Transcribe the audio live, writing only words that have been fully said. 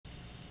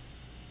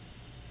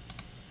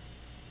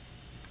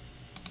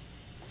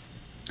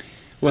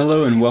Well,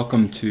 hello and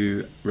welcome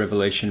to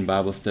Revelation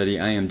Bible Study.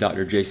 I am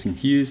Dr. Jason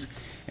Hughes,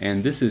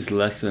 and this is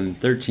Lesson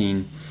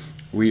 13.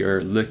 We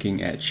are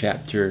looking at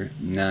Chapter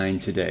 9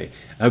 today.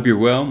 I hope you're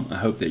well. I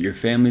hope that your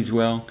family's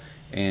well,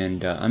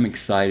 and I'm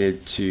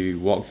excited to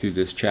walk through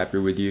this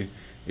chapter with you.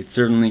 It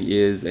certainly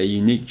is a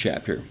unique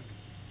chapter,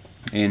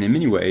 and in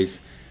many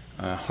ways,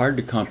 hard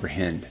to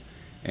comprehend.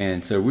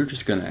 And so we're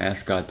just going to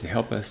ask God to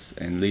help us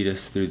and lead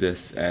us through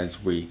this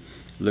as we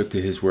look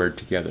to His Word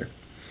together.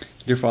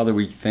 Dear Father,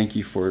 we thank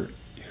you for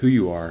who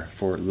you are,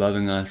 for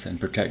loving us and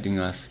protecting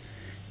us,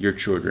 your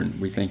children.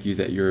 We thank you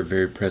that you're a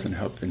very present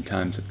help in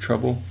times of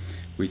trouble.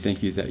 We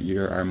thank you that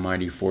you're our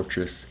mighty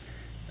fortress.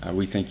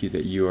 We thank you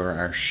that you are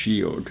our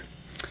shield.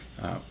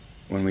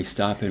 When we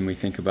stop and we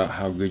think about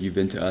how good you've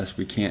been to us,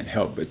 we can't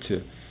help but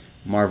to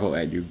marvel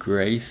at your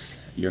grace,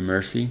 your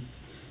mercy.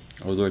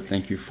 Oh Lord,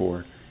 thank you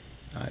for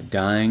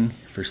dying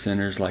for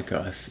sinners like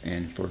us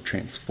and for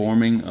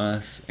transforming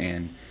us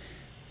and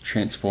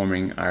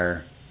transforming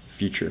our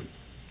future.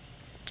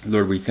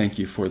 Lord, we thank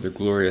you for the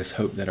glorious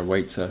hope that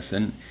awaits us,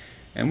 and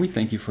we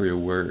thank you for your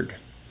word.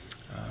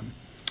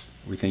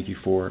 We thank you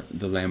for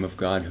the Lamb of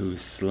God who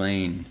is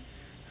slain.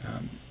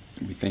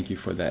 We thank you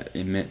for that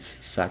immense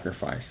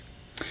sacrifice.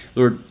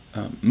 Lord,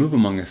 move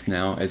among us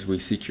now as we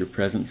seek your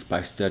presence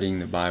by studying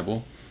the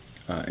Bible.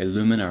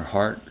 Illumine our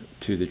heart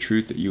to the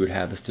truth that you would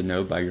have us to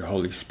know by your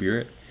Holy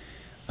Spirit.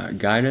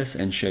 Guide us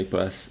and shape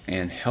us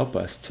and help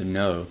us to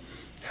know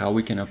how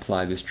we can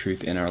apply this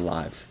truth in our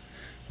lives.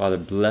 Father,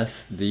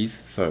 bless these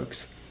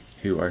folks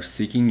who are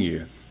seeking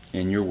you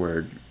in your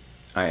word.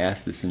 I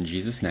ask this in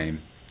Jesus'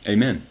 name.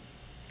 Amen.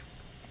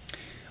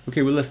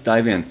 Okay, well, let's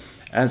dive in.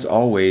 As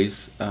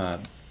always,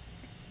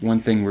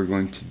 one thing we're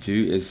going to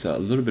do is a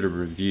little bit of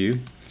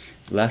review.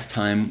 Last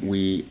time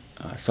we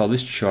saw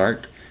this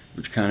chart,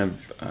 which kind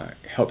of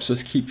helps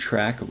us keep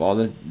track of all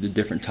the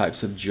different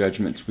types of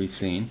judgments we've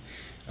seen.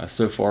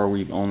 So far,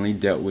 we've only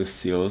dealt with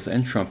seals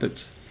and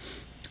trumpets.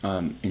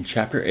 In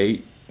chapter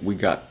 8, we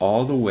got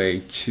all the way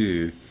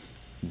to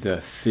the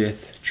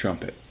 5th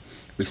trumpet.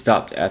 We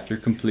stopped after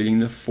completing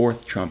the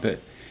 4th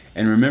trumpet,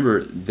 and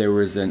remember, there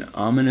was an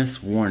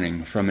ominous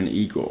warning from an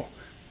eagle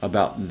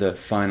about the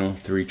final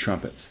 3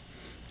 trumpets,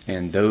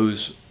 and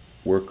those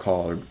were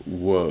called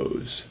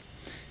woes.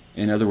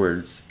 In other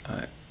words,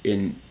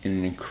 in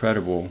an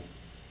incredible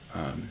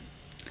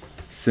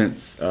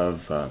sense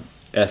of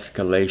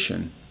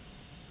escalation,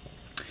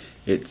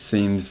 it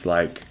seems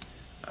like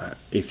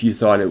if you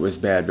thought it was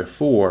bad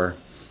before,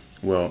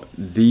 well,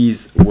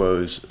 these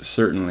woes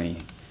certainly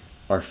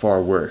are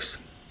far worse.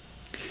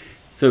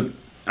 So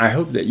I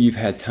hope that you've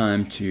had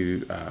time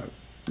to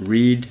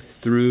read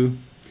through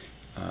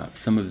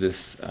some of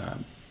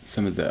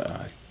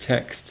the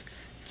text.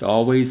 It's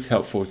always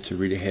helpful to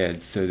read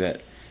ahead so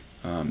that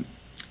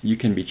you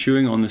can be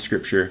chewing on the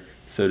scripture,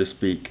 so to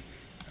speak,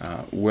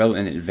 well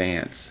in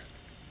advance.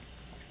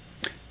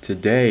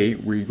 Today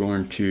we're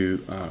going to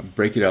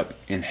break it up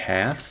in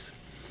halves,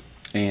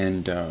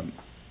 and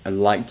I'd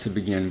like to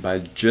begin by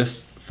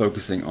just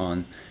focusing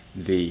on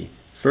the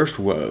first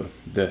woe,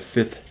 the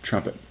 5th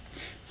trumpet.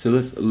 So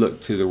let's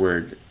look to the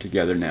word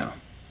together now.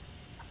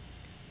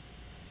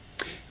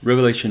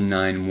 Revelation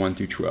 9, 1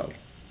 through 12.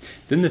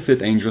 Then the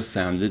 5th angel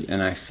sounded,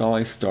 and I saw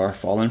a star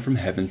fallen from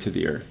heaven to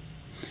the earth.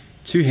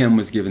 To him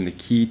was given the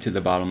key to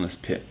the bottomless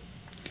pit.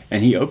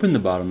 And he opened the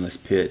bottomless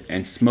pit,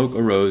 and smoke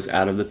arose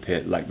out of the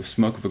pit like the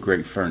smoke of a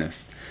great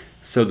furnace.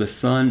 So the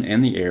sun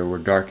and the air were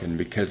darkened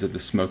because of the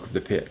smoke of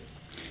the pit.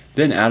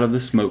 Then out of the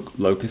smoke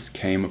locusts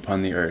came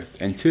upon the earth,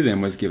 and to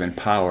them was given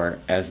power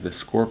as the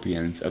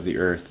scorpions of the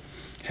earth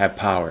have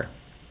power.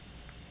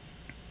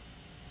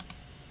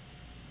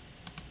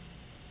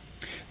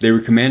 They were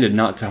commanded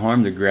not to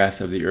harm the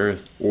grass of the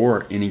earth,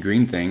 or any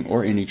green thing,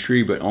 or any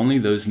tree, but only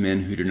those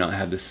men who do not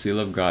have the seal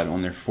of God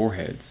on their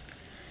foreheads.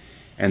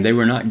 And they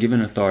were not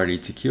given authority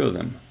to kill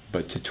them,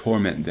 but to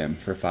torment them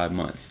for 5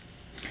 months.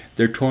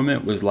 Their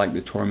torment was like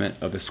the torment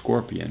of a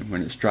scorpion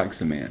when it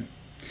strikes a man.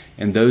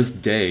 In those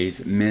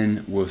days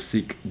men will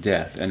seek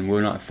death and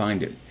will not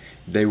find it.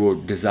 They will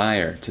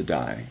desire to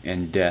die,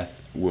 and death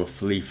will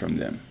flee from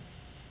them.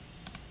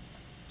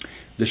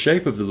 The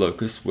shape of the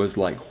locusts was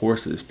like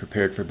horses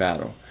prepared for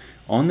battle.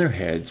 On their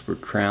heads were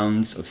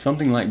crowns of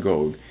something like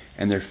gold,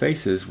 and their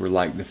faces were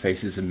like the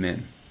faces of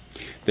men.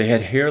 They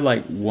had hair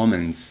like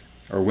women's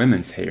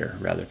hair,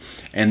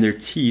 and their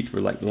teeth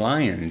were like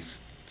lions'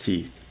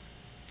 teeth.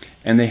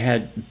 And they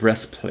had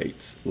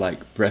breastplates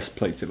like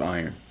breastplates of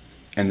iron.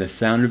 And the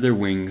sound of their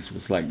wings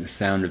was like the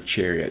sound of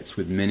chariots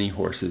with many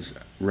horses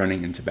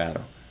running into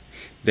battle.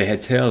 They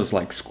had tails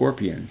like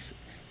scorpions,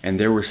 and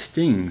there were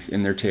stings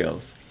in their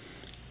tails.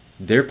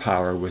 Their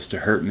power was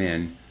to hurt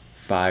men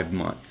 5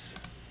 months.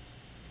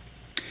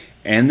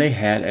 And they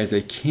had as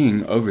a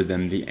king over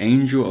them the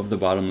angel of the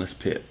bottomless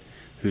pit,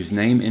 whose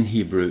name in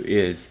Hebrew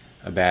is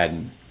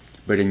Abaddon,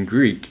 but in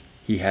Greek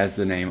he has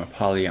the name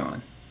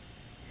Apollyon.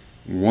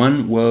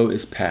 One woe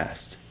is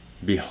past.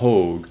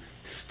 Behold,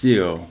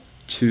 still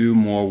 2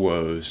 more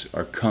woes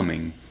are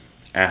coming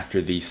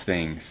after these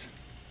things.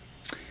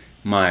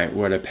 My,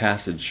 what a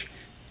passage.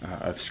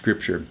 of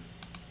Scripture.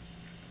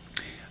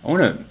 I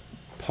want to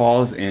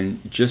pause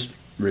and just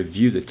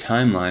review the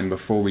timeline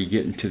before we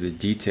get into the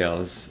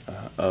details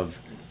of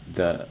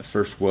the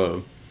first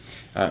woe.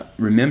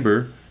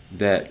 Remember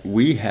that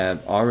we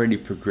have already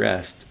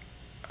progressed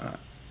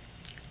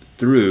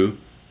through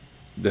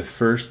the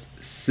first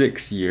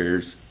 6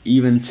 years,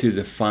 even to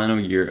the final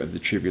year of the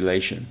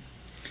tribulation.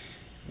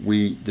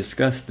 We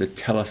discussed the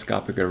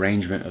telescopic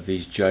arrangement of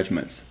these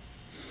judgments.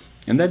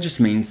 And that just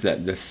means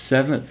that the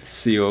seventh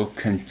seal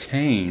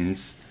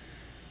contains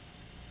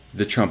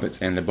the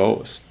trumpets and the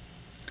bowls.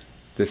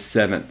 The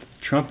seventh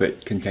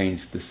trumpet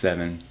contains the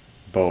 7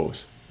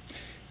 bowls.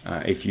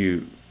 If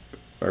you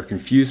are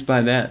confused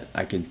by that,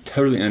 I can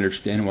totally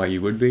understand why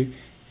you would be,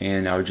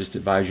 and I would just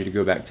advise you to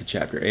go back to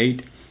chapter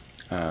 8,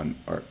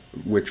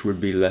 which would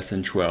be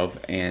lesson 12,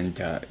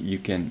 and you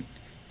can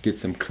get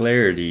some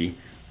clarity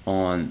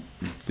on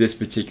this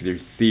particular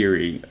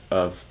theory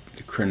of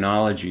the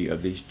chronology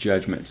of these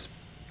judgments.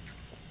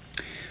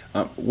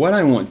 What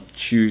I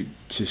want you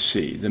to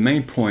see, the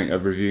main point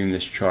of reviewing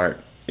this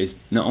chart, is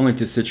not only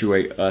to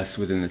situate us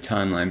within the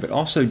timeline, but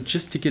also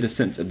just to get a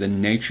sense of the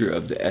nature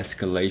of the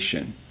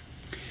escalation.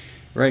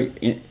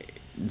 Right?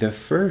 The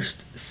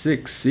first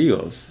 6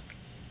 seals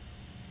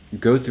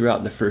go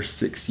throughout the first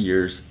 6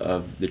 years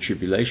of the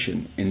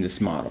tribulation in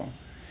this model.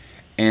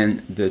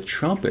 And the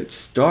trumpets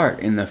start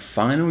in the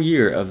final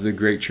year of the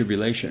Great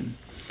Tribulation.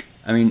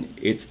 I mean,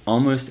 it's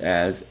almost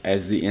as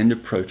the end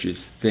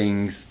approaches,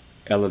 things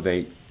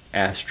elevate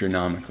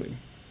astronomically.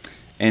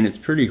 And it's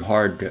pretty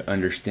hard to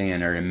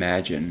understand or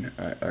imagine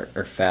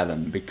or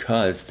fathom,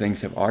 because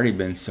things have already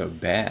been so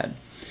bad.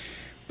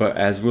 But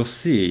as we'll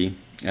see,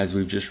 as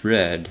we've just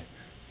read,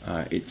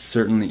 it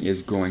certainly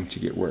is going to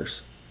get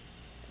worse.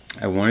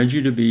 I wanted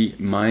you to be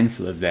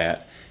mindful of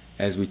that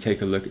as we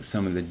take a look at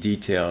some of the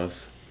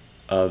details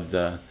of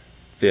the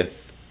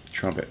 5th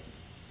trumpet.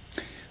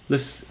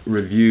 Let's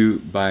review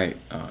by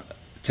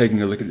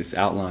taking a look at this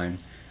outline.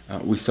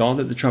 We saw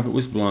that the trumpet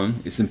was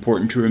blown. It's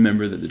important to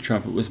remember that the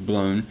trumpet was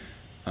blown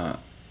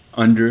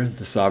under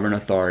the sovereign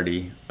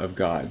authority of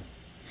God.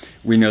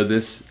 We know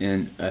this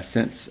in a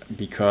sense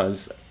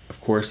because,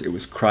 of course, it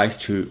was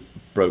Christ who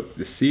broke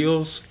the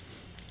seals,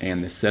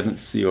 and the 7th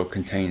seal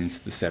contains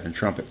the 7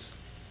 trumpets.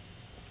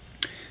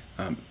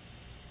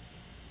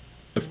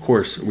 Of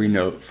course, we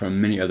know from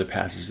many other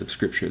passages of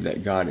Scripture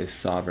that God is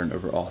sovereign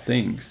over all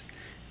things.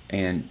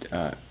 And,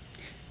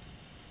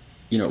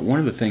 one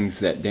of the things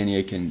that Danny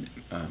Akin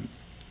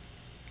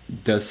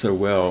does so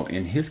well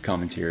in his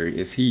commentary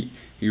is he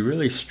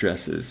really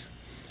stresses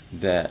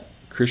that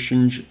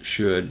Christians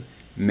should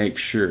make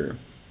sure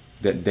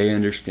that they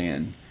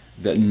understand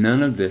that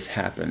none of this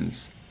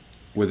happens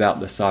without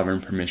the sovereign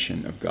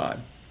permission of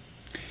God.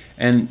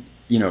 And,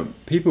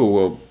 people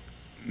will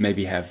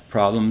maybe have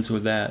problems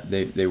with that.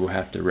 They will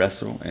have to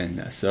wrestle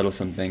and settle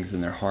some things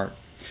in their heart.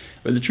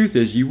 But the truth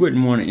is, you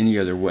wouldn't want it any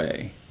other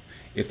way.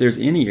 If there's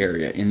any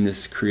area in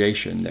this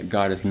creation that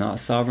God is not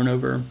sovereign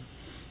over,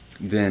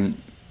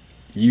 then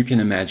you can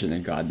imagine a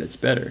God that's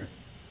better.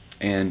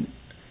 And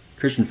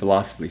Christian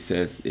philosophy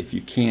says if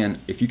you can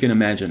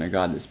imagine a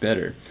God that's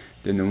better,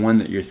 then the one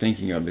that you're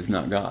thinking of is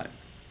not God.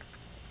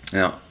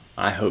 Now,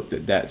 I hope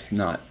that that's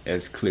not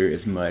as clear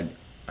as mud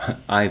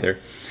either.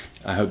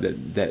 I hope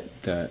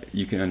that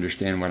you can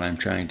understand what I'm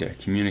trying to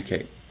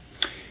communicate.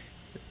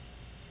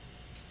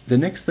 The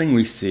next thing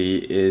we see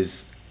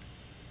is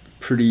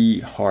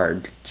pretty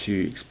hard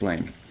to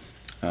explain.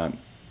 And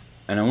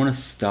I want to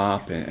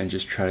stop and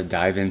just try to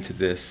dive into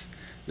this.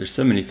 There's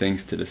so many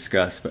things to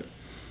discuss, but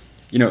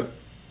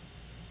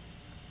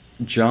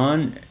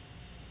John,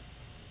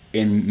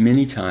 in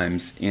many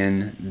times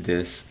in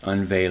this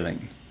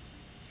unveiling,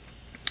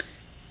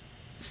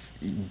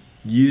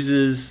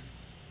 uses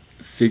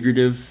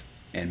figurative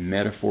and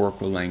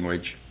metaphorical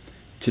language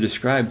to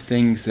describe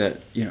things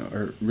that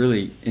are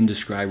really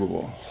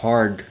indescribable,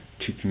 hard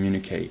to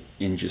communicate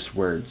in just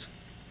words.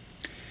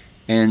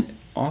 And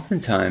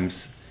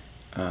oftentimes,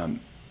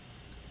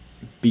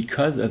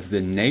 because of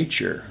the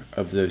nature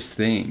of those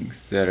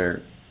things that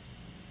are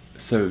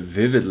so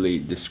vividly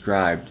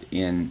described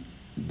in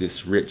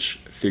this rich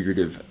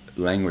figurative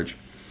language,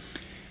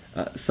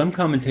 some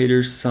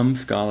commentators, some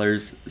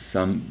scholars,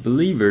 some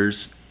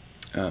believers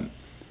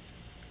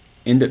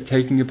end up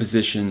taking a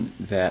position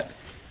that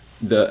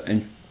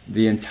the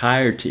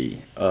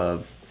entirety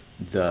of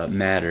the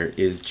matter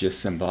is just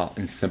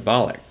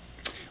symbolic.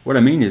 What I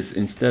mean is,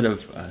 instead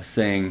of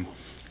saying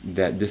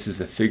that this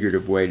is a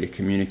figurative way to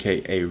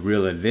communicate a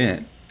real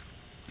event,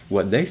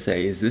 what they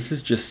say is this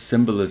is just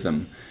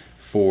symbolism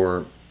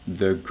for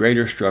the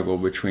greater struggle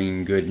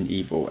between good and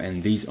evil,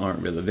 and these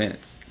aren't real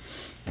events.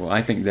 Well,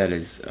 I think that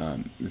is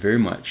very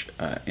much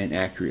an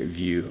accurate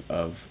view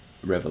of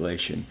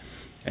Revelation.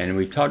 And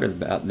we've talked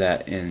about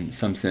that in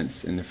some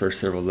sense in the first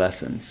several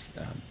lessons.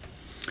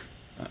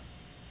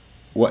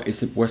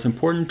 What's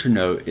important to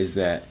note is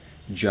that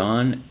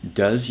John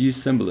does use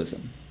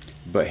symbolism,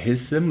 but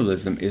his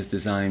symbolism is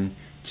designed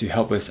to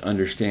help us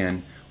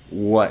understand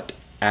what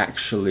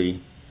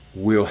actually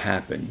will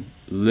happen,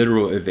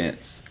 literal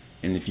events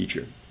in the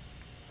future.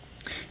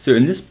 So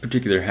in this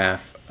particular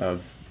half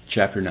of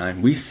chapter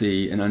 9, we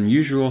see an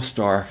unusual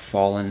star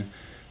fallen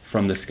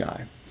from the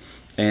sky.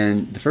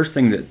 And the first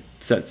thing that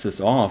sets us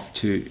off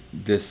to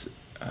this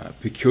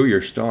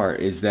peculiar star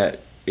is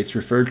that it's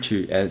referred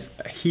to as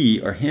he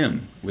or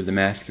him with the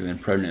masculine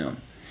pronoun.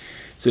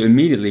 So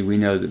immediately we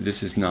know that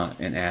this is not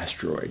an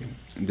asteroid.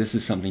 This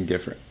is something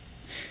different.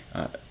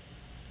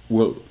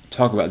 We'll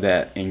talk about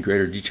that in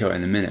greater detail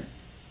in a minute.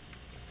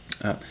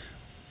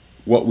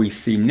 What we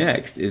see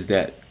next is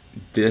that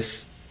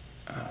this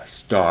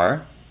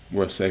star,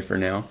 we'll say for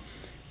now,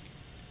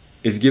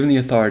 is given the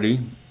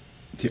authority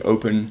to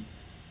open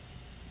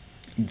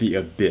the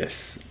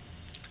abyss.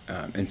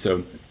 And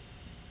so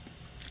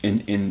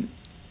in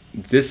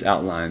this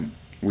outline,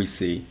 we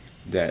see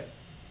that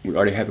we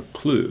already have a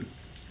clue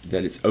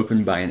that it's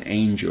opened by an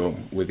angel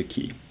with a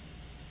key.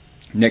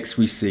 Next,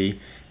 we see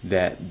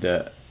that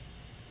the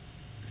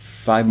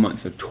 5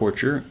 months of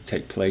torture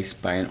take place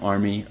by an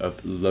army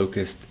of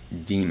locust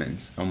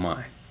demons. Oh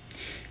my.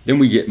 Then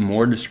we get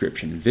more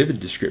description, vivid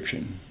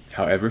description,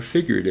 however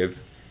figurative,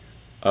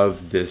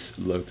 of this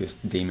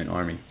locust demon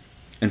army.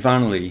 And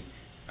finally,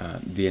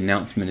 the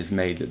announcement is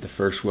made that the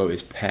first woe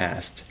is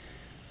past,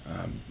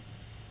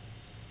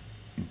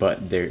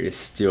 but there is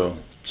still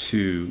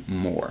 2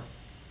 more.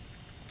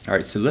 All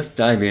right, so let's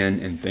dive in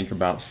and think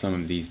about some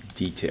of these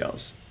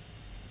details.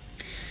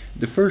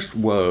 The first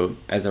woe,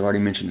 as I've already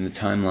mentioned in the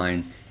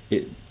timeline,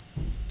 it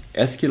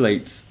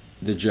escalates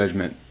the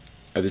judgment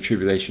of the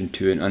tribulation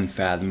to an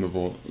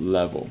unfathomable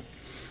level.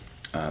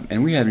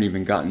 And we haven't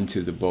even gotten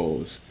to the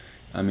bowls.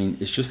 I mean,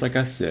 it's just like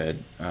I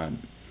said,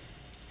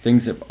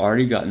 things have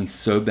already gotten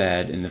so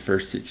bad in the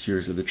first 6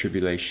 years of the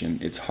tribulation.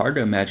 It's hard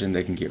to imagine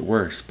they can get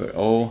worse, but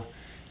oh,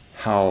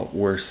 how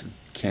worse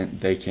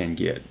they can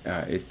get.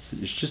 It's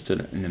just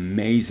an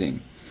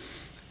amazing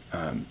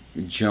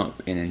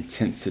jump in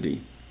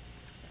intensity.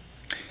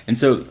 And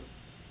so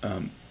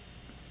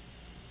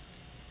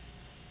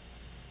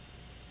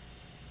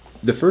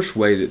the first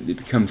way that it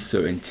becomes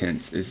so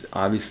intense is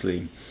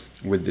obviously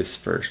with this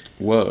first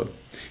woe.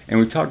 And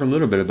we talked a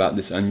little bit about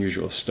this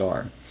unusual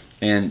star.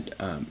 And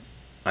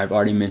I've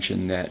already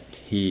mentioned that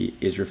he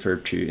is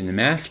referred to in the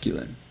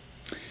masculine.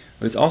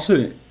 But it's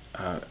also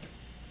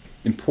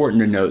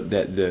important to note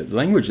that the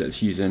language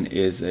that's using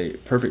is a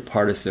perfect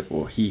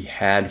participle, he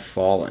had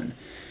fallen.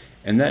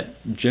 And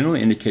that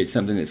generally indicates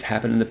something that's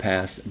happened in the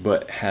past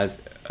but has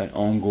an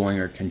ongoing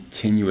or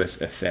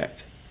continuous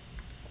effect.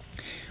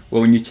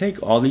 Well, when you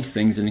take all these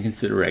things into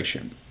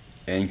consideration,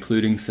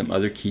 including some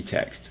other key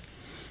text,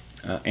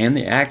 and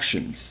the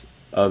actions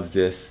of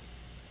this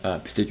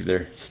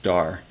particular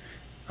star,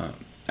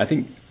 I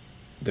think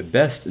the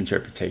best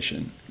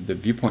interpretation, the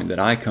viewpoint that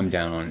I come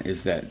down on,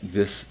 is that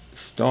this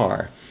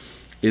star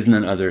is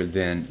none other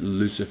than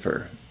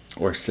Lucifer,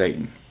 or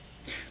Satan.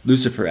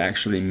 Lucifer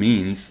actually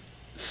means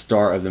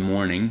star of the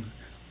morning,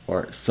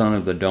 or son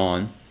of the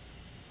dawn.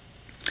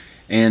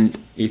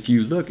 And if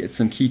you look at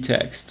some key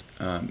text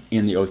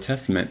in the Old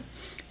Testament,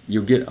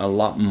 you'll get a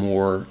lot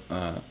more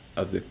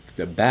of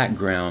the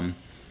background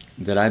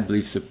that I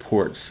believe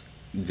supports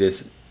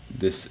this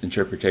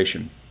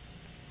interpretation.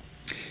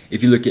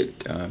 If you look at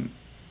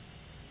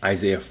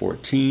Isaiah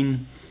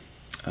 14,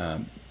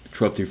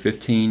 12 through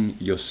 15,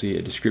 you'll see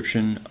a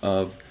description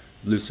of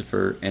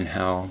Lucifer and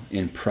how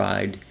in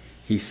pride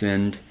he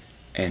sinned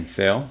and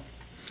fell.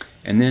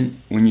 And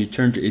then when you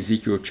turn to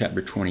Ezekiel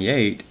chapter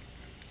 28,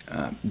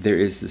 there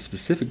is the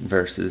specific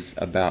verses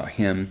about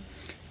him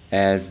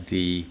as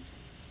the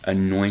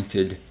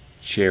anointed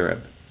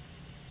cherub.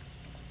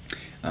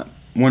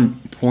 One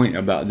point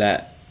about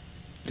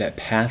that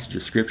passage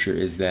of scripture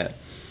is that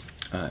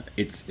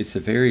it's a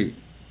very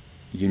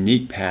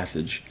unique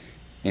passage.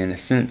 In a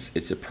sense,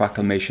 it's a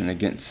proclamation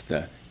against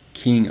the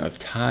king of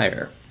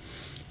Tyre.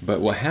 But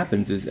what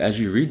happens is, as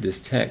you read this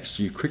text,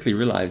 you quickly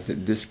realize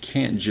that this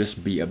can't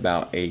just be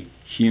about a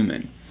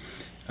human.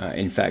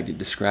 In fact, it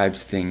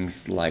describes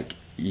things like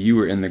you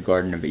were in the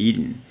Garden of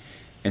Eden.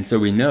 And so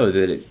we know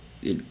that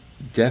it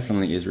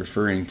definitely is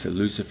referring to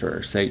Lucifer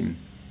or Satan.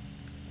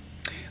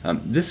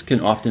 This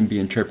can often be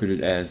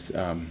interpreted as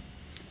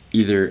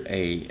either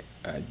a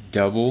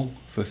double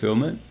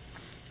fulfillment.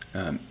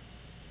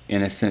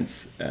 In a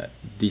sense,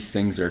 these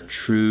things are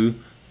true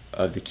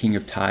of the king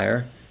of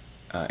Tyre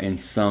in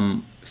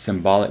some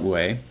symbolic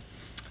way,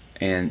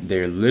 and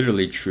they're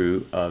literally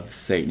true of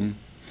Satan.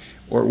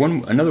 Or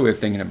another way of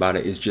thinking about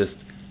it is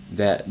just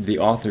that the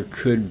author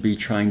could be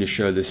trying to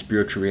show the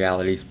spiritual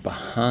realities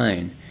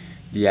behind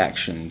the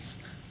actions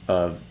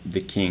of the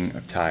king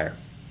of Tyre.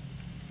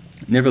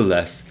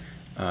 Nevertheless,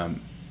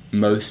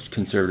 most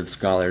conservative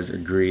scholars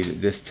agree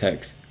that this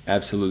text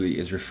absolutely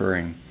is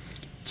referring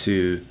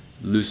to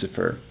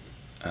Lucifer,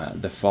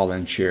 the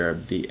fallen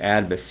cherub, the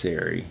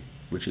adversary,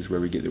 which is where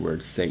we get the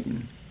word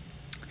Satan.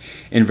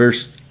 In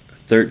verse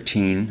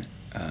 13,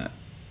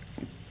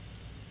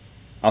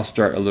 I'll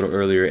start a little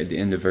earlier at the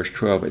end of verse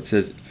 12. It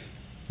says,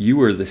 "You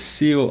were the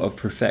seal of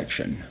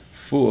perfection,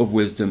 full of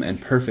wisdom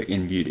and perfect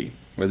in beauty."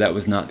 Well, that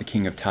was not the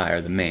king of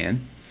Tyre, the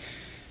man.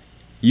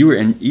 "You were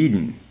in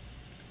Eden,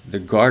 the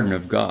garden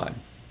of God.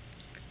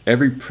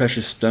 Every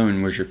precious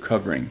stone was your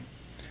covering.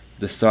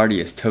 The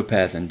sardius,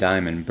 topaz, and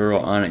diamond,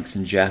 beryl, onyx,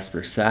 and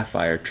jasper,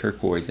 sapphire,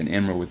 turquoise, and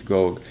emerald with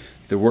gold.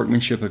 The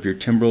workmanship of your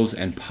timbrels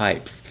and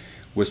pipes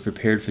was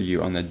prepared for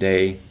you on the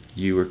day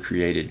you were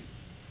created.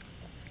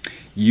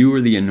 You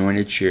were the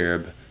anointed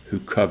cherub who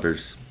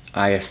covers.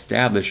 I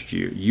established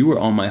you. You were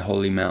on my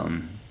holy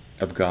mountain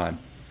of God.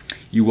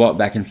 You walked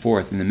back and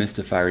forth in the midst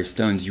of fiery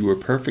stones. You were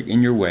perfect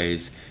in your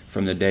ways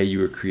from the day you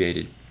were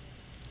created,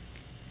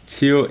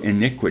 till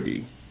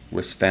iniquity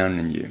was found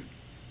in you.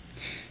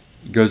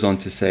 He goes on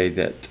to say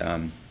that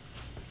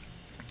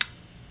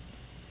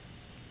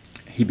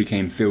he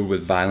became filled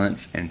with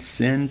violence and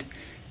sinned.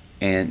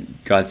 And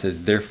God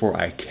says, therefore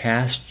I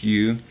cast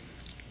you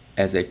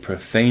as a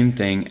profane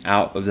thing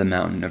out of the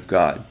mountain of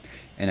God.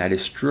 And I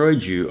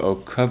destroyed you, O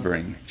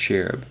covering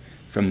cherub,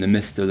 from the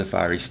midst of the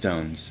fiery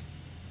stones.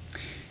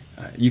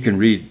 You can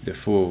read the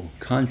full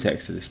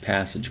context of this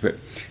passage, but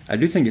I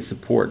do think it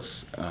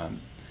supports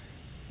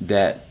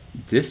that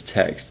this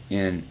text,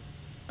 in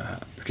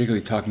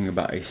particularly talking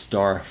about a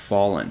star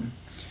fallen,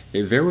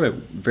 it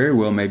very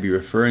well may be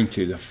referring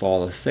to the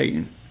fall of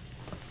Satan.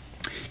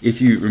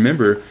 If you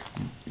remember,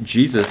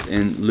 Jesus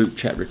in Luke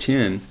chapter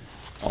 10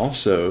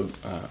 also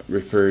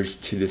refers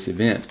to this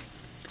event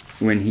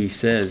when he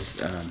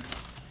says,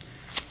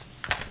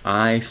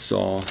 I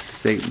saw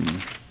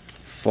Satan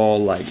fall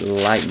like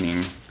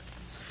lightning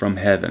from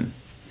heaven.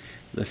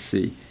 Let's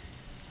see.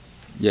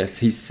 Yes,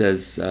 he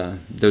says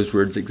those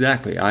words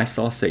exactly. I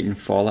saw Satan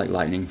fall like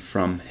lightning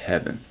from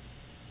heaven.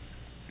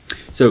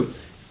 So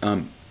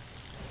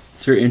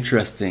it's very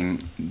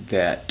interesting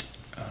that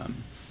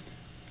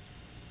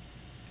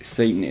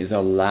Satan is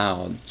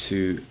allowed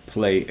to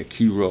play a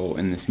key role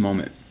in this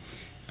moment.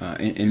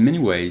 In many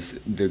ways,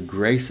 the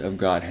grace of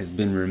God has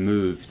been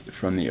removed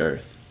from the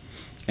earth.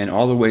 And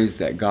all the ways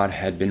that God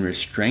had been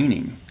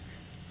restraining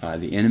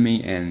the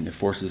enemy and the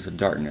forces of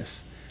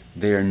darkness,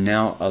 they are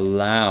now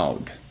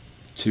allowed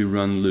to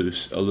run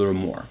loose a little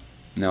more.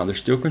 Now, they're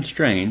still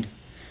constrained.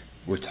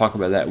 We'll talk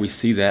about that. We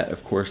see that,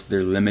 of course,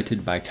 they're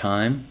limited by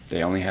time.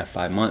 They only have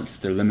 5 months.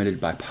 They're limited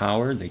by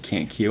power. They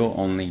can't kill,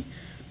 only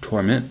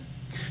torment.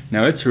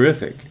 Now, it's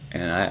horrific,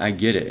 and I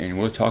get it, and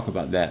we'll talk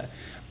about that.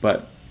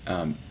 But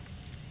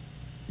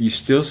you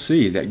still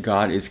see that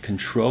God is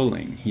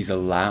controlling. He's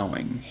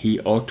allowing. He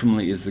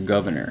ultimately is the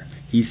governor.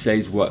 He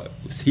says what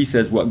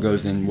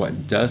goes and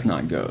what does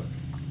not go.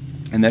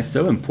 And that's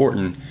so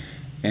important,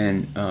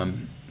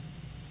 and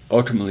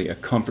ultimately a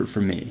comfort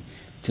for me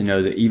to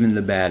know that even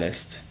the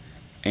baddest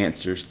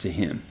answers to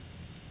him.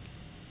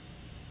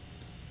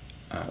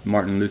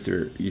 Martin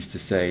Luther used to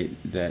say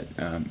that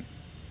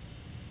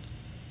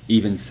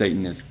even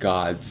Satan is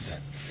God's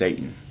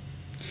Satan.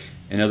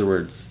 In other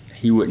words,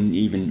 he wouldn't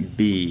even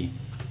be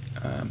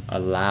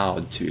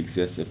allowed to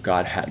exist if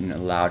God hadn't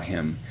allowed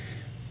him.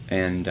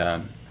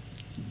 And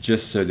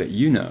just so that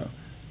you know,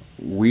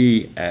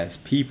 we as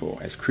people,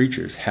 as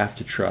creatures, have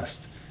to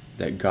trust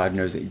that God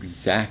knows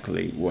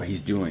exactly what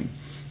he's doing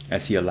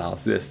as he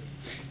allows this.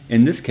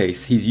 In this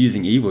case, he's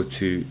using evil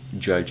to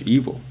judge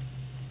evil.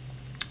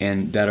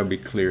 And that'll be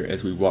clear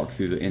as we walk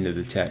through the end of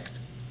the text.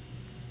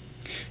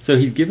 So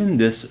he's given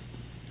this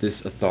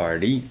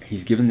authority.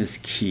 He's given this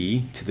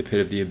key to the pit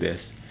of the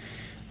abyss.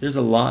 There's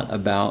a lot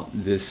about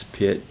this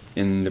pit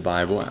in the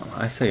Bible.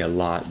 I say a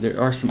lot. There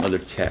are some other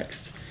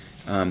texts.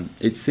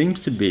 It seems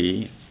to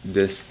be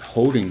this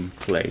holding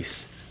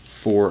place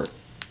for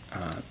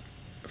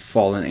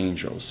fallen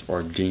angels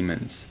or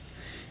demons.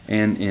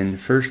 And in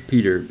 1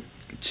 Peter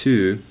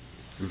 2,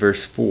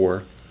 verse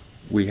 4,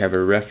 we have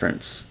a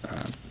reference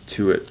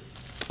to it.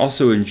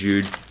 Also in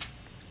Jude,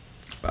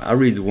 I'll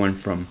read the one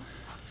from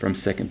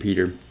 2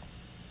 Peter.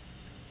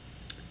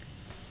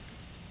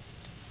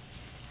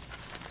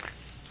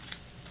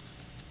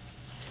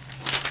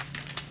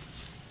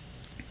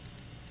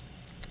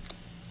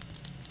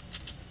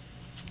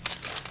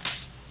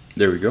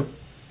 There we go.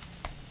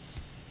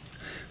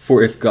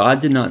 For if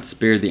God did not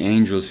spare the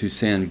angels who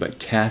sinned, but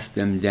cast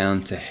them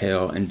down to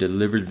hell and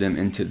delivered them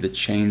into the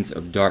chains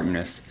of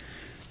darkness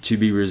to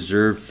be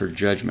reserved for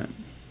judgment.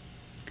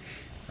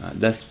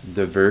 That's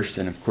the verse,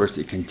 and of course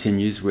it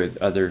continues with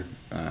other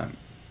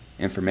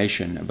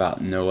information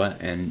about Noah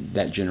and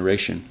that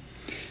generation.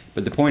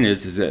 But the point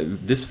is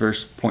that this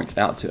verse points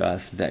out to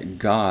us that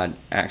God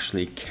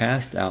actually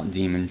cast out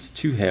demons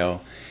to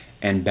hell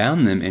and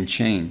bound them in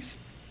chains.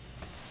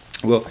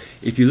 Well,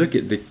 if you look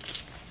at the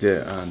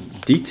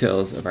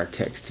details of our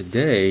text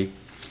today,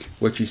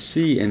 what you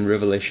see in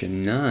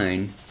Revelation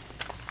 9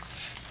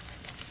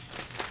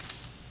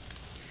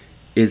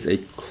 is a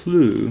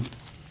clue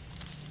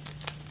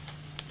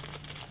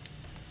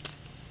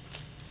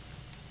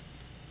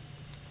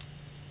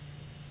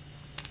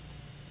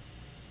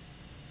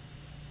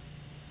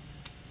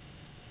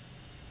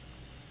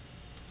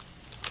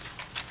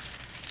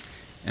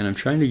and I'm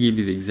trying to give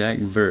you the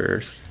exact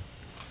verse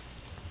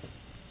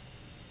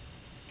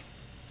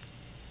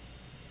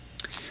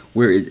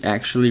where it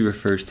actually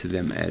refers to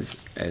them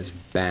as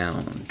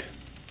bound.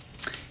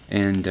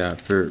 And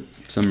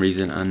some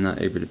reason I'm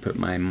not able to put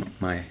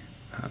my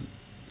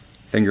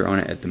finger on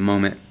it at the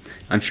moment.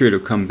 I'm sure it'll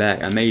come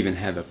back. I may even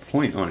have a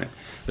point on it.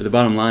 But the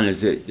bottom line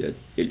is it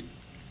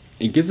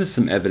gives us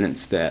some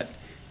evidence that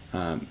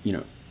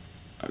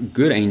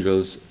good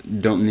angels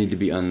don't need to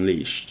be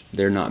unleashed.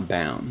 They're not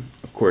bound.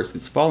 Of course,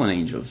 it's fallen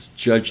angels,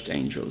 judged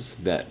angels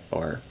that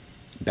are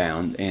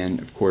bound. And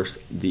of course,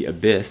 the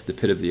abyss, the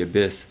pit of the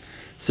abyss,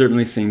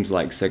 certainly seems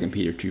like 2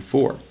 Peter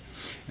 2:4.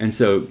 And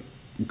so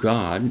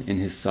God, in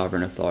his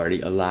sovereign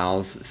authority,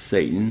 allows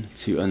Satan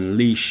to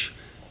unleash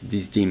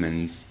these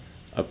demons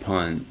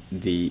upon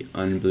the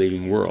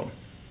unbelieving world.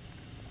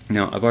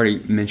 Now, I've already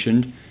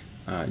mentioned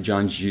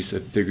John's use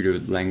of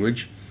figurative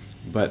language,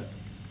 but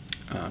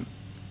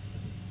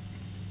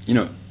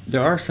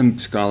there are some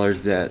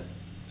scholars that,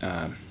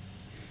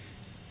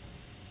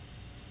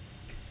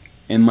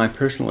 in my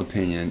personal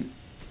opinion,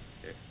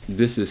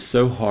 this is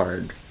so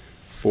hard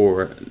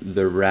for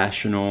the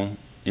rational,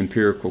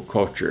 empirical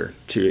culture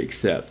to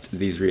accept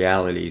these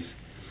realities.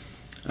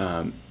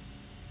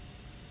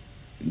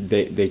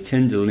 They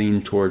tend to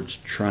lean towards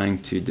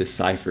trying to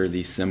decipher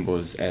these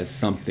symbols as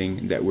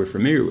something that we're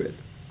familiar with.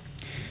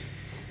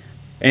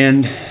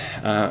 And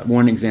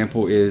one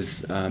example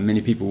is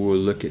many people will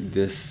look at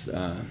this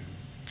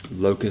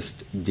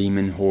locust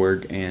demon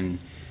horde and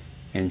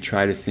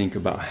try to think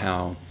about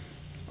how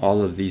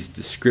all of these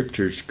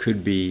descriptors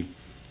could be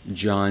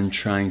John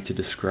trying to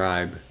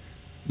describe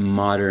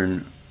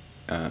modern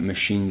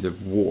machines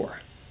of war.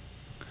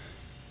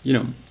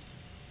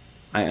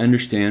 I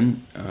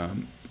understand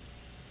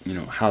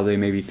how they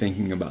may be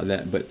thinking about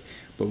that, but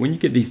when you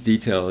get these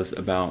details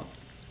about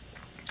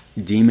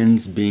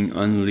demons being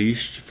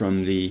unleashed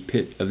from the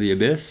pit of the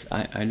abyss,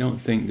 I don't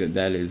think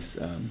that is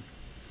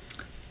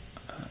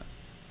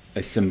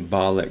a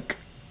symbolic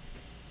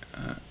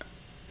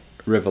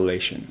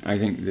revelation. I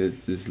think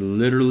this is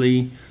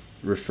literally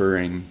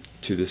referring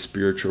to the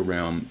spiritual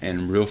realm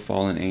and real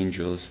fallen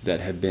angels that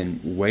have been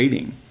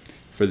waiting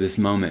for this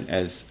moment,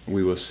 as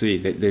we will see.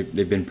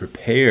 They've been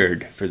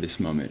prepared for this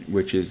moment,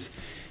 which is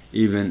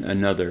even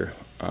another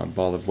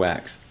ball of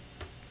wax.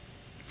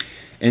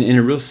 And in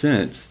a real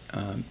sense,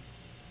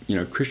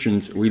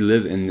 Christians, we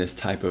live in this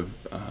type of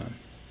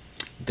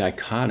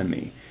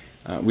dichotomy.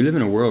 We live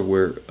in a world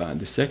where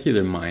the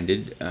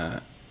secular-minded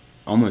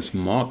almost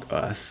mock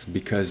us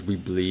because we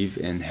believe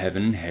in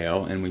heaven and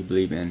hell, and we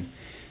believe in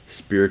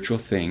spiritual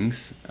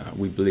things.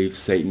 We believe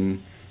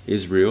Satan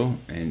is real,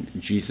 and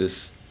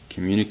Jesus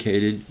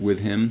communicated with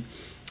him.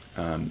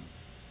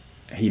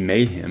 He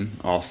made him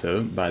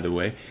also, by the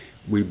way.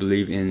 We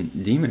believe in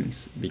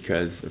demons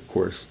because, of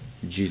course,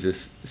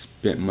 Jesus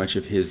spent much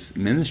of his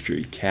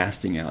ministry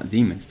casting out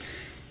demons.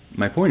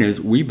 My point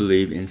is, we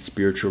believe in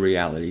spiritual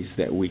realities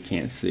that we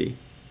can't see.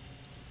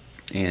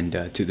 And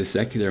to the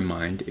secular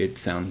mind, it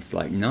sounds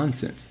like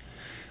nonsense.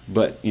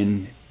 But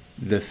in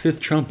the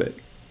fifth trumpet,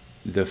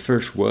 the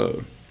first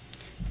woe,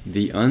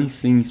 the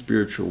unseen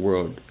spiritual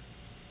world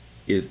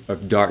is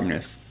of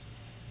darkness.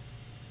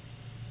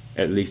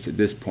 At least at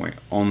this point,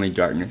 only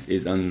darkness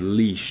is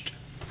unleashed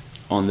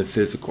on the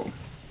physical.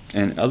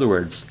 In other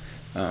words,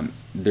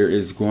 there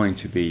is going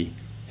to be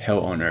hell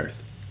on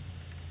earth.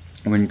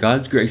 When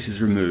God's grace is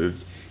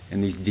removed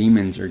and these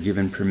demons are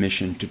given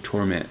permission to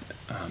torment,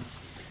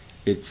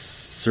 it's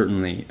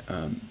certainly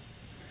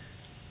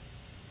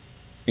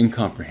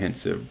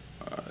incomprehensible.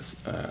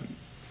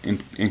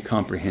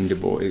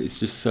 It's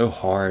just so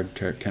hard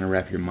to kind of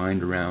wrap your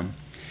mind around.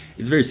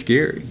 It's very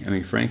scary,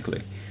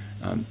 frankly.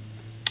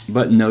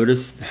 But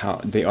notice how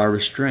they are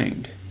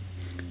restrained.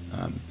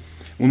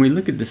 When we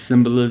look at the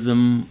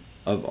symbolism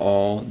of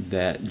all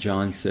that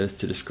John says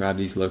to describe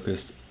these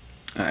locusts,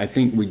 I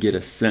think we get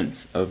a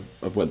sense of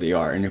what they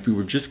are. And if we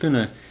were just going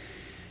to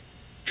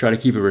try to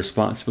keep a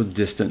responsible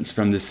distance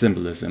from the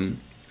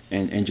symbolism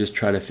and just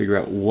try to figure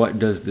out what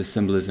does the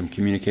symbolism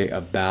communicate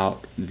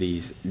about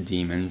these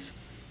demons,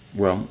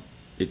 well,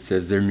 it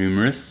says they're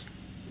numerous.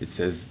 It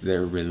says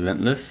they're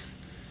relentless.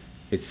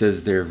 It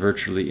says they're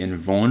virtually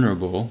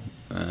invulnerable.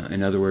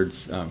 In other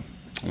words,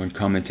 one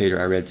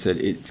commentator I read said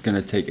it's going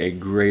to take a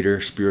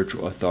greater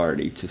spiritual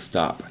authority to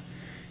stop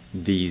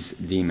these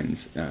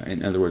demons.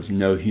 In other words,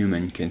 no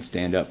human can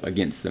stand up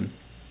against them.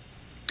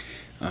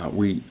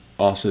 We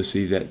also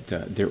see that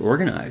they're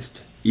organized,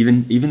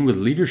 even with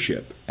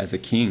leadership, as a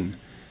king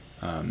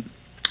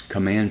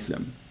commands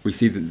them. We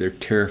see that they're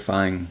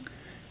terrifying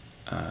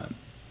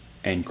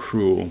and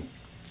cruel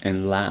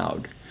and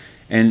loud.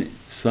 And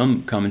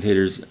some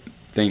commentators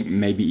think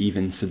maybe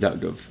even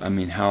seductive.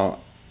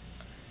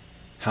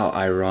 How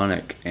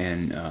ironic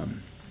and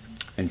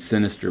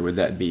sinister would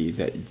that be,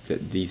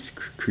 that these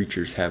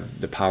creatures have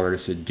the power to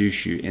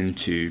seduce you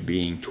into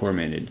being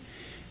tormented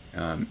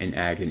in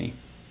agony.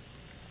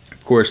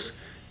 Of course,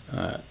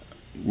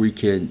 we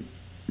could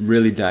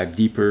really dive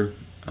deeper.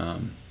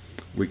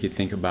 We could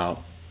think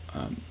about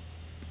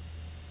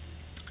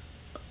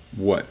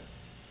what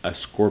a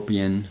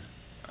scorpion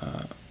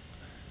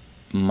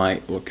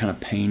what kind of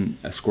pain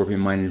a scorpion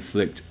might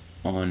inflict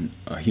on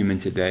a human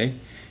today,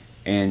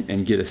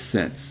 and get a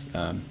sense.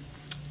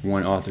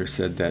 one author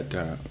said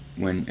that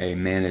when a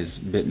man is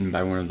bitten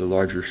by one of the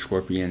larger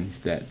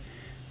scorpions, that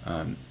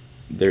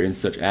they're in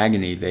such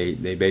agony,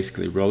 they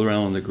basically roll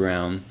around on the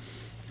ground,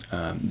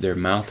 their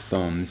mouth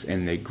foams,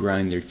 and they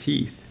grind their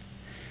teeth.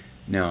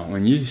 Now,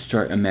 when you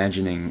start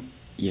imagining,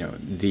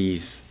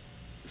 these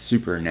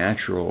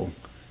supernatural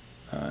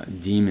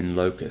demon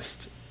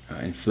locusts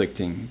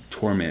inflicting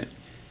torment,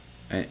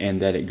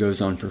 and that it goes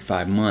on for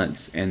 5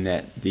 months, and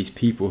that these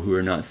people who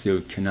are not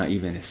sealed cannot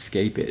even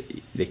escape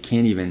it. They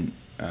can't even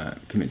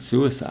commit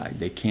suicide.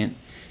 They can't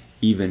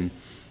even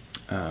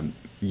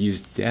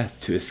use death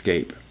to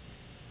escape.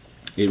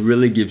 It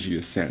really gives you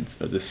a sense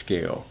of the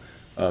scale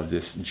of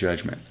this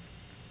judgment.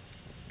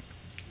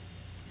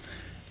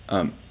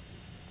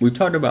 We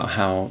talked about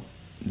how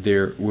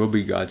there will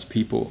be God's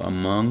people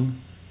among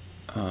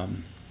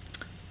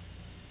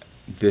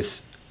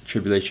this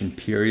tribulation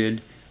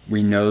period.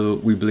 We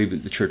believe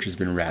that the church has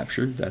been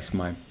raptured. That's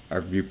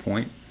our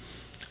viewpoint.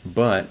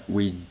 But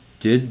we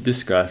did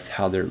discuss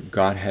how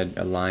God had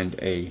aligned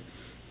a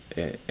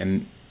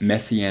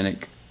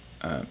messianic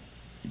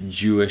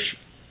Jewish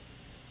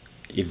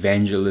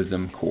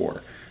evangelism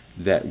corps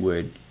that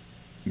would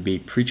be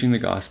preaching the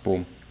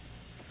gospel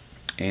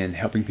and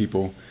helping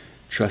people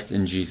trust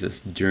in Jesus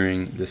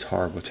during this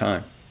horrible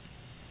time.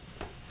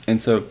 And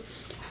so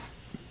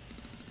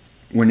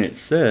when it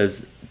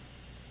says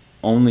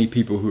only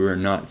people who are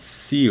not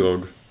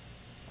sealed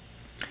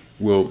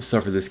will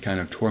suffer this kind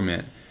of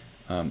torment,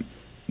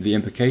 the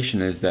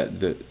implication is that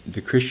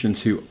the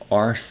Christians who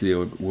are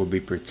sealed will be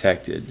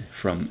protected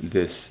from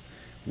this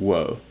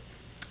woe.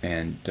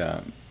 And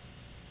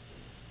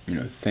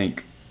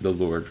thank the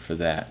Lord for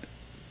that.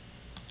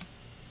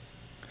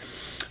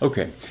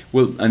 Okay,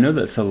 well, I know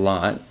that's a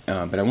lot,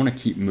 but I want to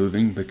keep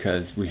moving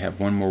because we have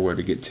one more word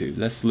to get to.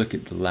 Let's look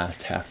at the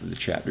last half of the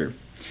chapter,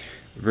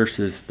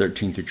 verses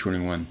 13 through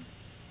 21.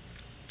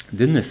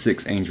 Then the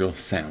sixth angel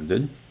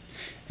sounded,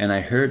 and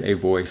I heard a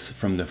voice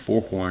from the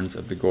four horns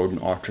of the golden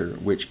altar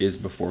which is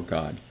before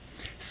God,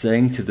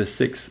 saying to the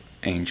sixth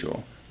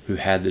angel who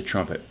had the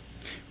trumpet,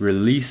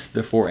 "Release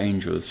the four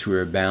angels who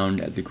are bound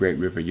at the great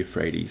river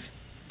Euphrates."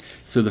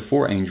 So the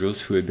four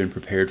angels who had been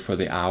prepared for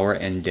the hour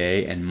and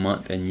day and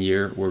month and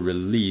year were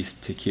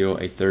released to kill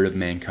a third of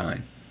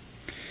mankind.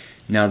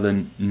 Now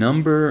the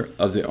number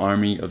of the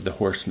army of the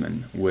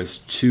horsemen was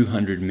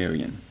 200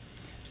 million.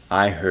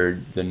 I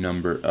heard the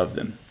number of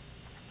them.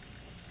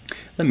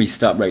 Let me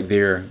stop right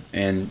there,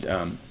 and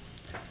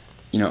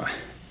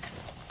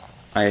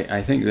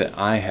I think that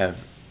I have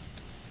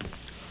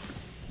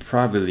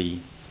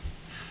probably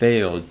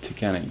failed to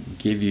kind of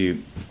give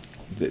you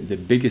the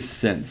biggest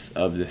sense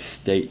of the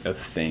state of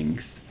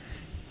things.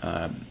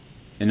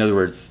 In other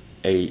words,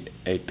 a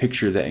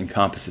picture that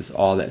encompasses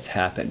all that's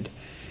happened.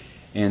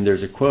 And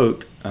there's a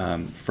quote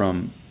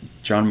from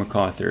John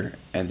MacArthur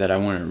and that I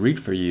want to read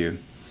for you,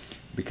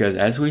 because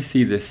as we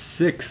see the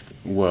sixth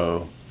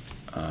woe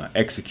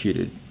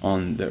executed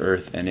on the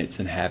earth and its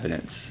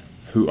inhabitants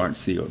who aren't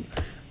sealed,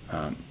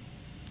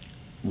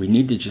 we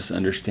need to just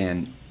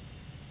understand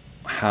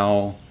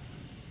how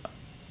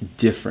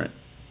different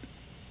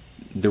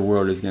the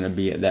world is going to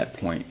be at that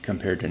point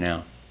compared to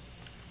now.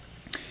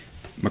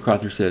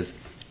 MacArthur says,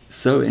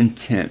 "So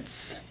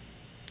intense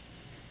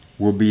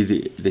will be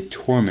the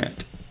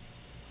torment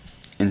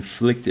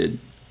inflicted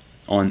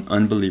on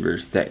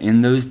unbelievers that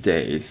in those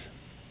days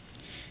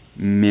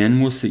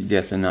men will seek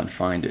death and not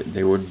find it.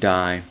 They will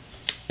die,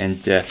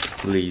 and death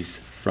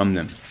flees from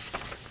them."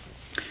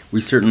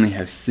 We certainly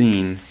have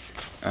seen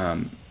a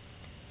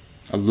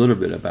little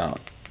bit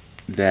about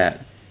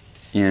that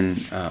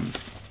in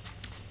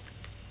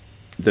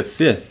the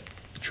fifth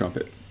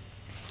trumpet.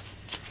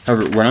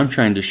 However, what I'm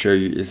trying to show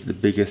you is the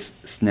biggest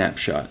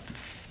snapshot.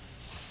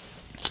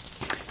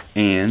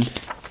 And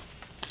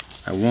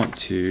I want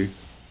to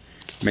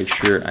make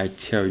sure I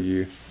tell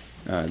you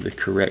the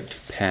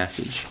correct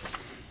passage.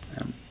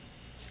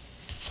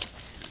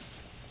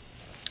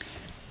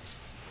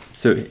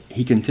 So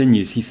he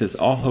continues, he says,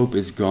 "All hope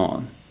is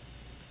gone.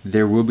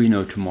 There will be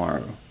no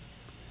tomorrow.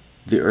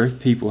 The earth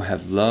people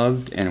have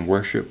loved and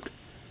worshipped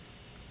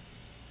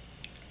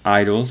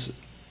idols,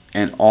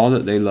 and all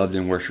that they loved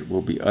and worshipped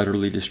will be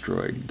utterly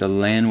destroyed. The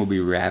land will be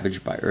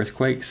ravaged by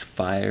earthquakes,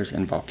 fires,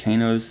 and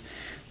volcanoes.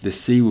 The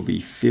sea will be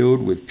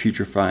filled with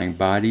putrefying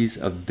bodies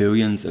of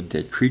billions of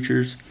dead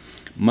creatures.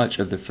 Much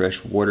of the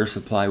fresh water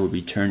supply will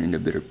be turned into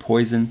bitter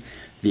poison.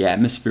 The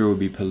atmosphere will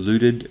be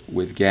polluted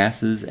with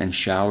gases and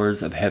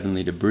showers of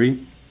heavenly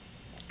debris.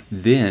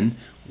 Then,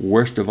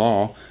 worst of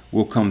all,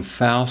 will come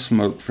foul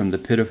smoke from the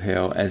pit of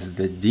hell as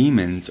the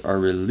demons are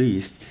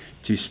released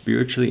to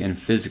spiritually and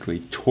physically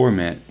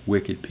torment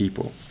wicked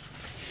people.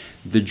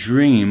 The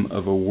dream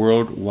of a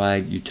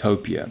worldwide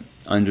utopia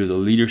under the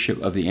leadership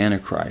of the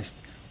Antichrist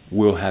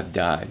will have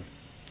died.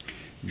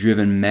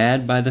 Driven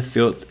mad by the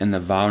filth and the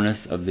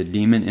vileness of the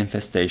demon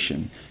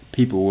infestation,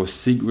 people will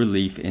seek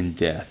relief in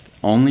death,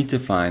 only to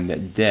find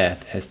that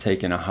death has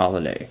taken a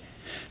holiday.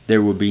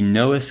 There will be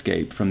no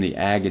escape from the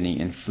agony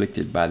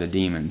inflicted by the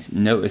demons,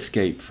 no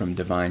escape from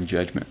divine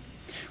judgment.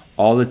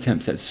 All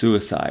attempts at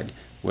suicide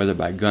whether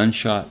by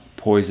gunshot,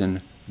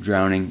 poison,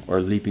 drowning,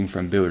 or leaping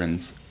from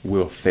buildings,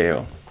 will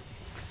fail.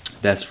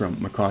 That's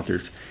from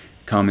MacArthur's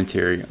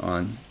commentary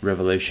on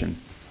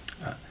Revelation.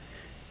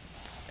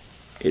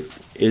 It's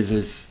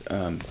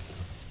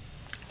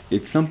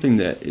something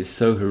that is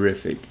so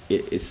horrific.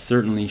 It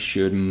certainly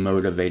should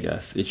motivate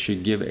us. It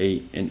should give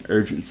an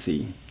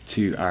urgency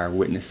to our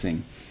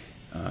witnessing.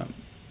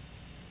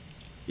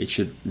 It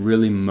should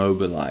really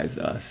mobilize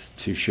us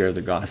to share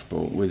the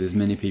gospel with as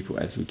many people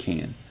as we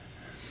can.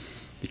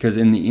 Because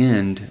in the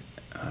end,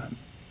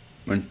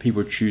 when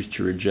people choose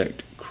to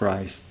reject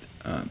Christ,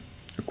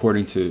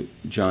 according to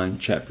John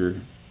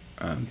chapter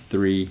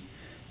 3,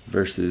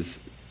 verses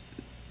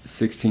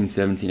 16,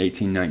 17,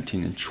 18,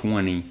 19, and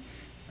 20,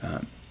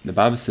 the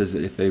Bible says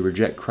that if they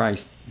reject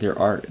Christ, they're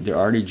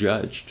already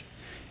judged.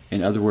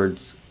 In other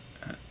words,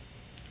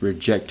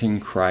 rejecting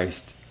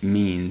Christ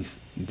means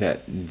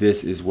that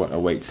this is what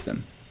awaits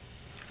them.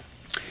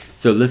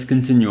 So let's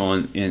continue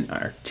on in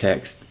our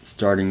text,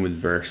 starting with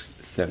verse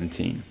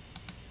 17.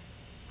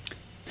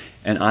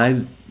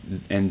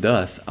 And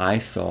thus I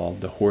saw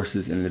the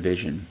horses in the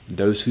vision.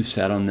 Those who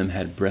sat on them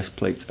had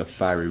breastplates of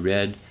fiery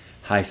red,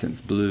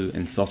 hyacinth blue,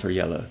 and sulfur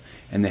yellow.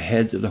 And the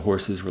heads of the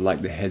horses were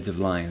like the heads of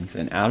lions,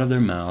 and out of their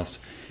mouths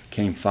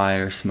came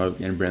fire, smoke,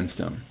 and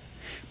brimstone.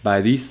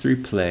 By these three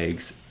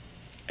plagues,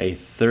 a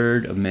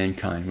third of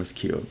mankind was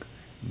killed,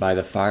 by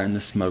the fire and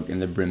the smoke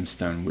and the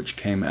brimstone which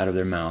came out of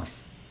their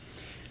mouths.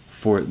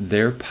 For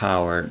their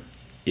power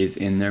is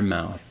in their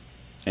mouth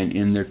and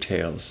in their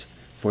tails.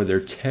 For their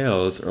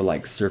tails are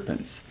like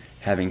serpents,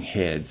 having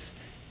heads,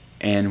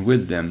 and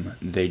with them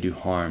they do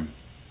harm.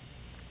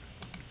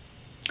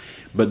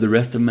 But the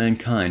rest of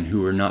mankind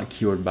who were not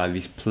killed by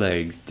these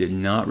plagues did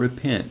not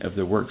repent of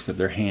the works of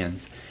their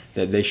hands,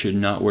 that they should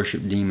not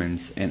worship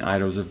demons and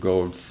idols of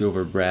gold,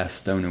 silver, brass,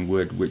 stone, and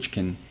wood, which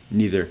can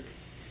neither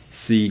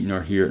see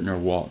nor hear nor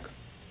walk.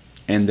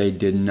 And they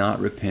did not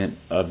repent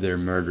of their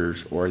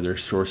murders or their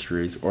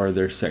sorceries or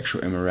their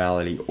sexual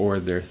immorality or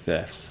their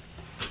thefts.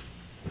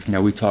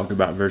 Now, we talked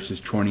about verses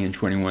 20 and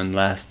 21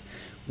 last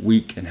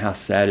week, and how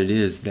sad it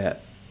is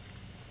that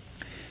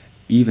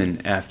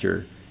even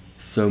after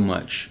so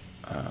much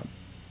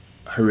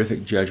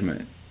horrific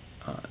judgment,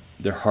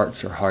 their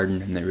hearts are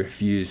hardened and they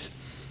refuse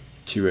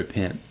to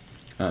repent.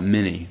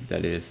 Many,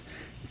 that is.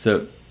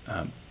 So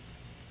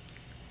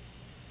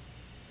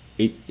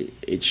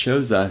it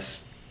shows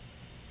us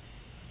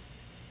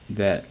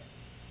that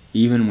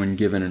even when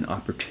given an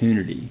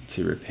opportunity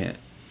to repent,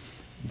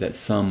 that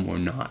some will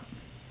not.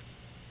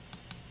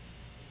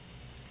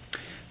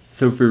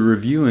 So if we're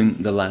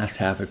reviewing the last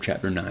half of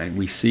chapter 9,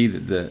 we see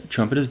that the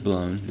trumpet is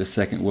blown, the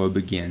second woe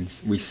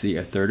begins. We see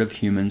a third of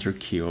humans are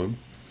killed.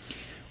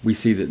 We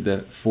see that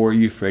the 4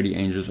 Euphrates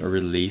angels are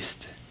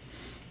released.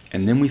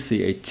 And then we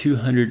see a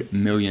 200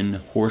 million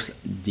horse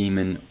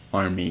demon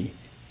army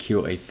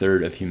kill a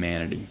third of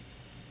humanity.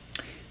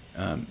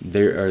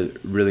 They are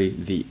really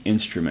the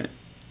instrument.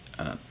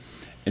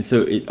 And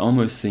so it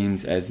almost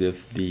seems as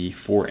if the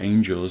 4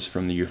 angels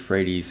from the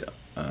Euphrates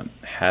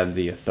have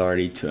the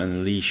authority to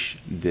unleash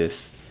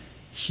this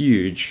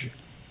huge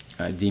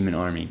demon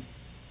army.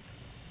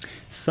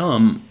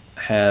 Some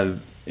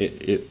have,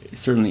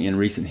 certainly in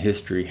recent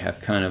history,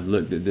 have kind of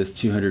looked at this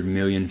 200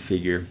 million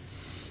figure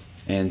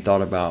and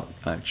thought about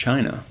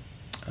China,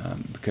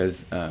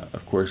 because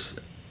of course,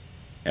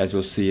 as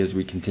we'll see as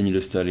we continue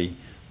to study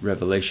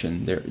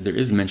Revelation, there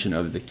is mention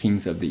of the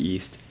kings of the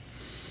East.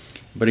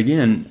 But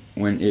again,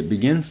 when it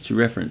begins to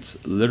reference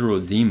literal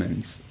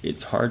demons,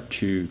 it's hard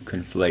to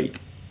conflate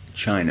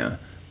China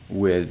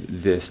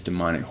with this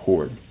demonic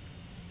horde.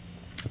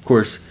 Of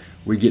course,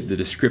 we get the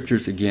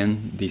descriptors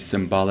again, the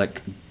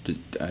symbolic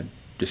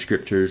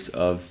descriptors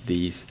of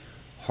these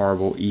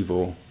horrible,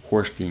 evil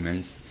horse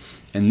demons,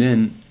 and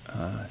then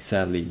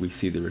sadly we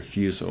see the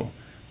refusal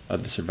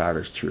of the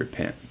survivors to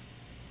repent.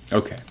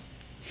 Okay,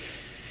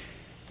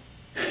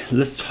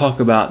 let's talk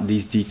about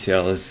these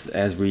details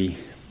as we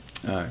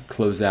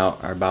close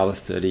out our Bible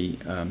study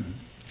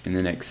in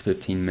the next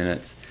 15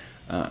 minutes.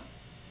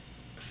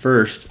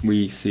 First,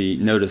 we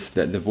notice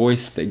that the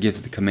voice that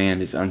gives the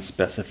command is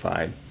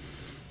unspecified,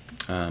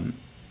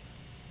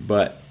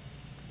 but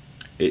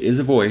it is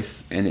a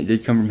voice, and it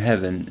did come from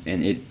heaven,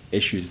 and it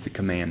issues the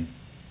command.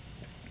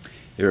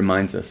 It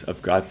reminds us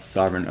of God's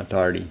sovereign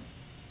authority.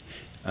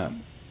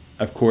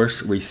 Of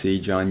course, we see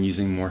John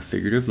using more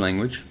figurative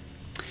language,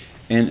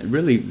 and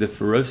really the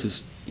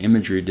ferocious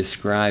imagery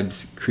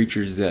describes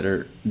creatures that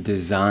are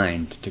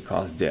designed to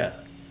cause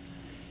death.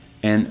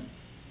 And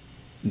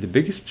the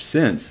biggest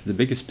sense, the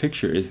biggest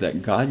picture is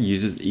that God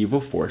uses evil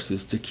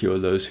forces to kill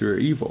those who are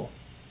evil.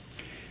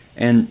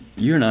 And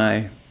you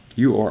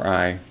or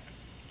I,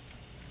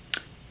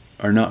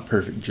 are not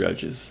perfect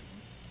judges.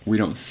 We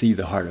don't see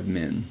the heart of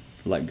men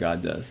like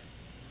God does.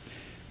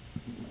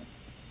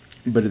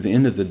 But at the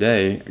end of the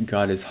day,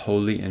 God is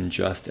holy and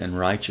just and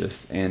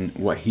righteous, and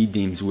what he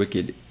deems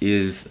wicked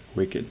is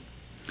wicked.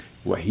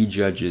 What he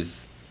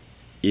judges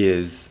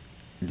is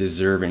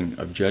deserving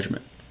of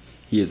judgment.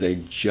 He is a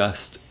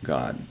just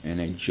God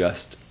and a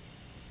just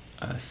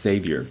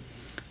Savior.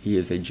 He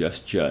is a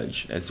just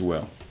judge as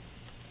well.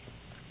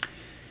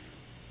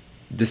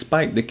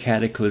 Despite the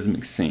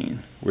cataclysmic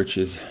scene, which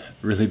is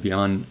really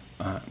beyond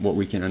what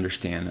we can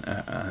understand,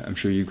 I'm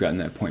sure you've gotten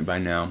that point by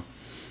now,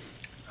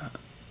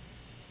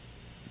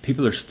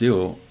 people are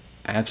still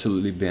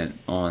absolutely bent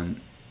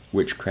on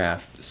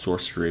witchcraft,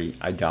 sorcery,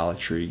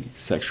 idolatry,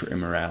 sexual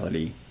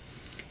immorality,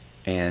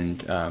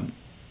 and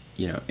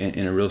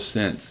in a real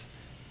sense,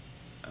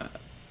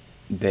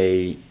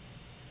 they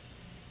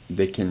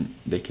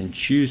can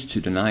choose to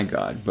deny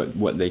God, but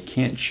what they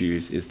can't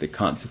choose is the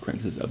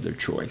consequences of their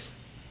choice.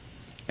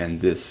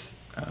 And this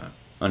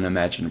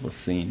unimaginable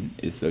scene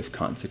is those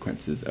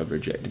consequences of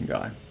rejecting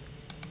God.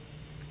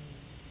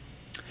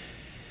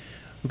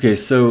 Okay,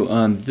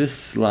 so this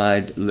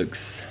slide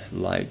looks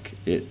like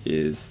it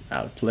is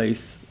out of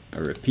place,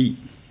 a repeat.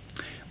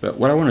 But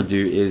what I want to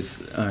do is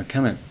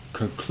kind of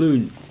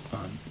conclude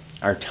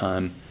our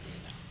time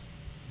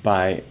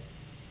by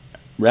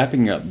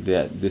wrapping up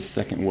this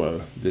second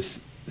woe, this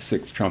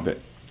sixth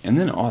trumpet, and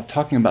then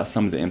talking about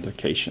some of the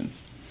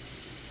implications.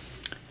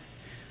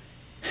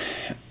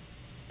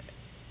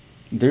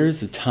 There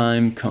is a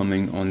time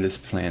coming on this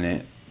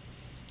planet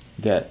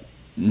that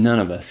none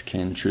of us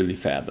can truly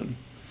fathom.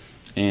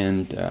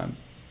 And,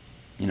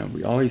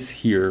 we always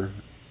hear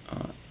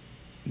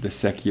the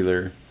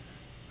secular,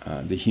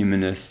 the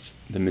humanists,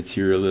 the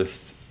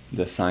materialists,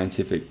 the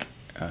scientific,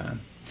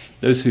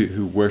 those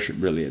who worship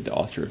really at the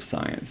altar of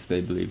science. They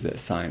believe that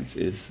science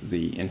is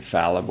the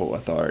infallible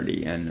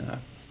authority. And,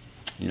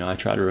 I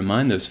try to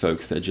remind those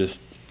folks that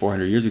just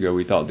 400 years ago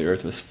we thought the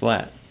earth was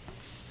flat.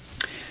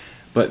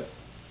 But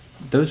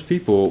those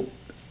people,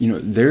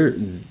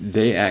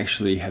 they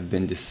actually have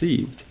been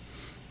deceived.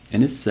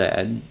 And it's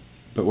sad,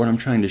 but what I'm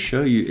trying to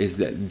show you is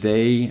that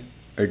they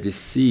are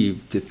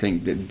deceived to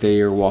think that they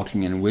are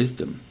walking in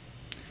wisdom.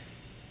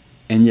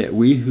 And yet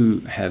we who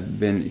have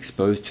been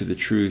exposed to the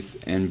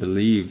truth and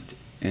believed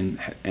and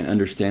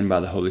understand by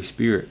the Holy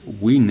Spirit,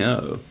 we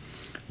know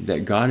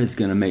that God is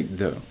going to make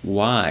the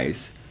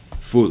wise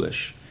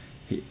foolish.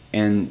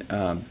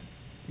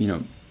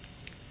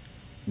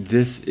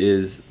 This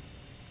is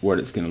what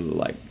it's going to look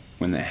like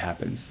when that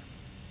happens.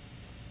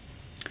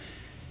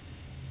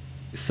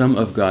 Some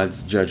of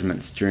God's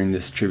judgments during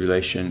this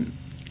tribulation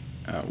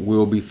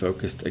will be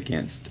focused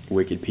against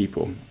wicked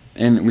people.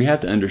 And we have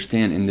to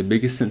understand, in the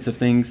biggest sense of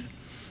things,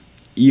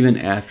 even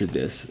after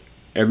this,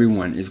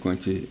 everyone is going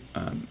to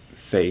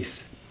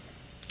face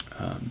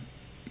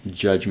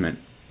judgment.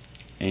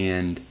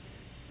 And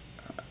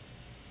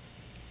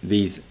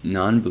these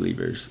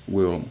non-believers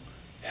will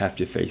have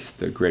to face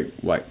the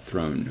great white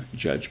throne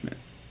judgment.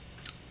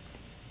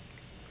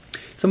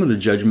 Some of the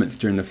judgments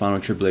during the final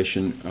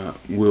tribulation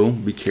will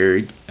be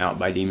carried out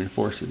by demon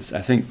forces.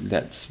 I think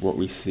that's what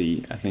we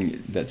see. I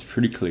think that's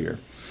pretty clear.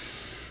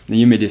 Now,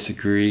 you may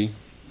disagree,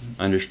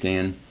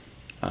 understand,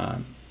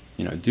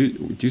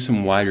 do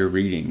some wider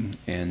reading,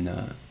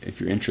 and if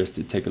you're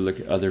interested, take a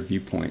look at other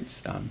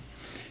viewpoints.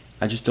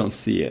 I just don't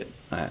see it.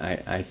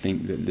 I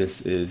think that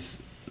this is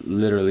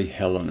literally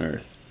hell on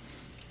earth.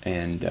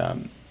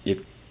 And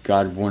if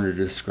God wanted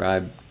to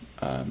describe,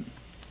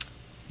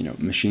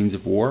 machines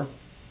of war,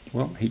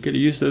 well, he could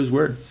have used those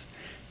words,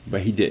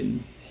 but he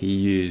didn't. He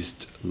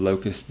used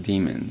locust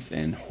demons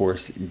and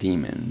horse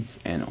demons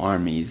and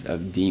armies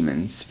of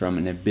demons from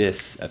an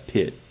abyss, a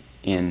pit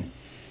in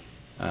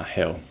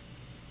hell.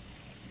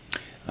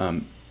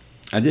 I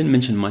didn't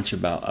mention much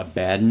about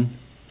Abaddon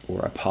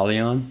or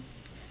Apollyon.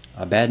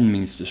 Abaddon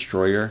means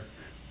destroyer.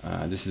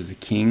 This is the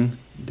king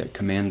that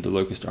commanded the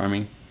locust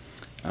army.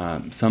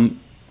 Some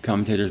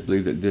commentators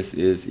believe that this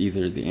is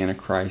either the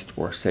Antichrist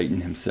or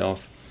Satan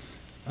himself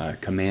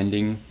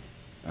commanding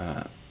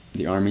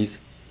the armies.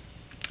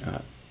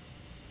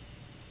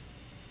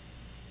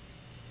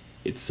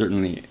 It's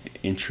certainly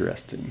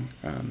interesting.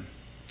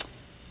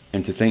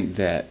 And to think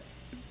that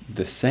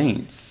the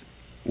saints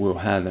will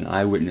have an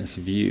eyewitness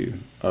view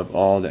of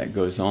all that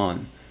goes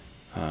on,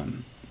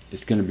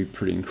 it's going to be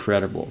pretty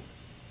incredible.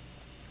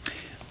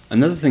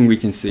 Another thing we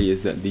can see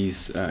is that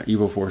these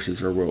evil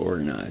forces are well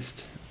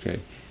organized. Okay,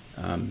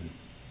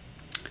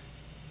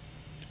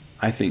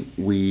 I think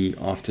we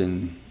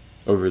often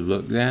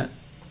overlook that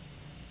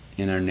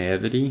in our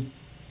naivety.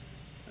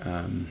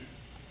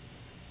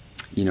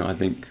 I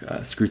think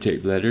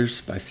Screwtape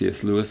Letters by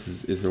C.S.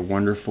 Lewis is a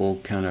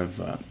wonderful kind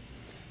of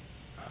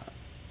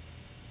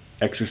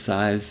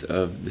exercise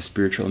of the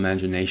spiritual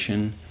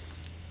imagination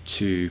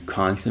to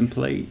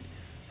contemplate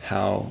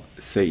how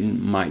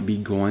Satan might be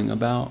going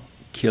about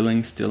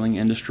killing, stealing,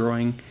 and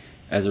destroying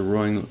as a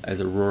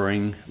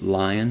roaring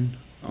lion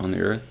on the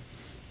earth.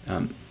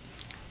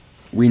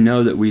 We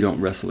know that we don't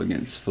wrestle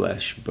against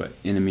flesh, but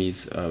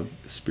enemies of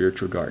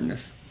spiritual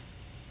darkness,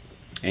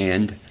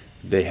 and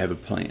they have a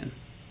plan.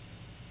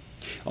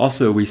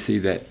 Also, we see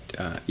that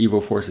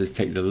evil forces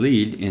take the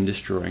lead in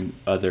destroying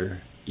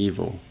other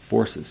evil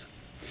forces.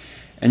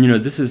 And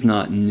this is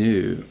not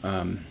new.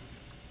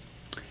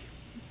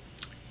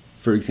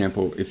 For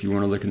example, if you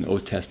want to look in the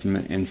Old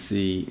Testament and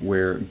see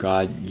where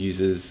God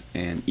uses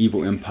an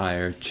evil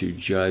empire to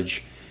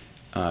judge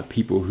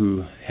people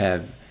who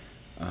have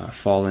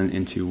fallen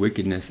into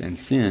wickedness and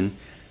sin,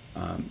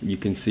 you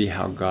can see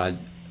how God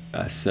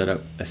set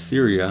up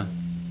Assyria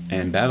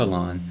and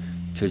Babylon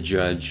to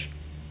judge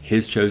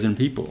his chosen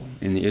people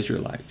in the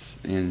Israelites,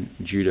 in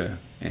Judah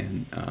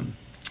and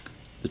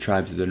the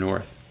tribes of the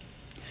north.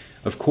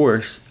 Of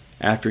course,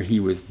 after he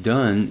was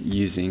done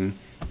using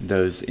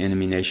those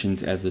enemy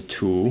nations as a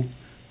tool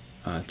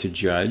to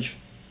judge,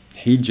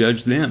 he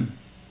judged them,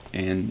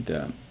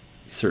 and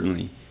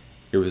certainly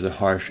it was a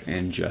harsh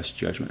and just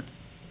judgment.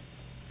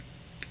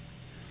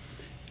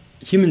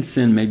 Human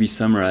sin may be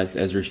summarized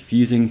as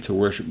refusing to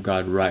worship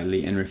God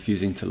rightly and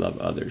refusing to love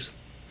others.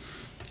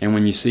 And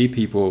when you see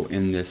people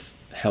in this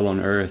hell on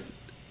earth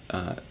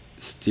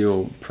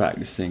still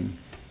practicing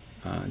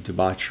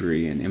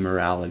debauchery and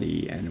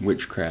immorality and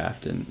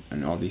witchcraft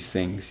and all these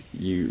things,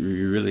 you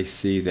really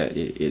see that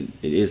it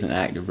is an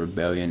act of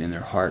rebellion in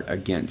their heart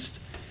against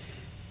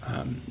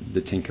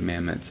the Ten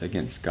Commandments,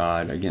 against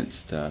God,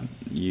 against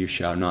you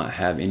shall not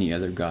have any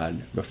other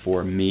God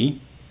before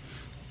me.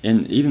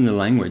 And even the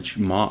language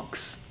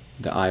mocks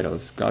the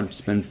idols. God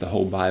spends the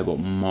whole Bible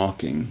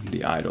mocking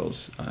the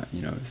idols,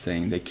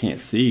 saying they can't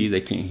see, they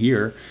can't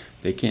hear,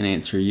 they can't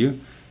answer you.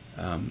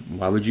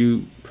 Why would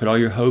you put all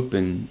your hope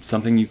in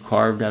something you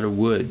carved out of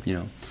wood?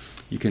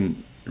 You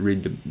can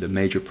read the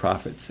major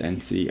prophets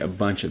and see a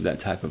bunch of that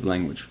type of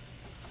language.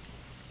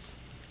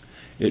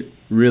 It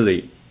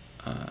really,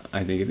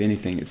 I think, if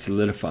anything, it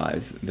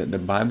solidifies that the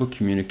Bible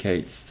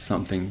communicates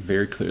something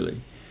very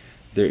clearly.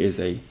 There is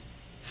a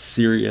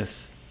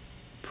serious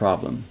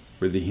problem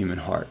with the human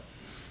heart.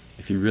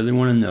 If you really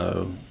want to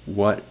know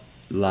what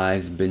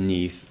lies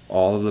beneath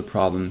all of the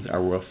problems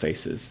our world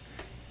faces,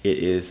 it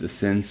is a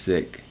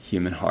sin-sick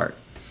human heart.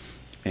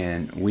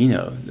 And we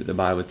know that the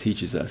Bible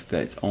teaches us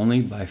that it's only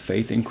by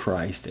faith in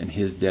Christ and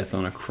his death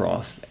on a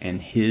cross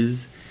and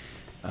his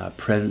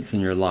presence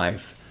in your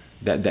life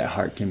that that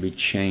heart can be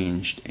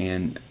changed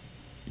and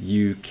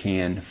you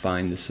can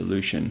find the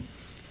solution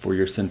for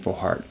your sinful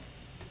heart.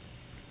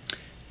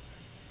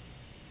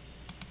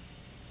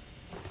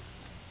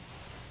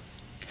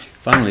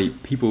 Finally,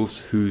 people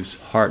whose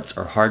hearts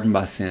are hardened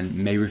by sin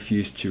may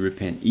refuse to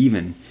repent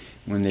even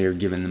when they are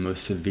given the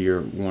most severe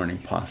warning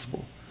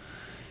possible.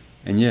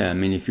 And yeah, I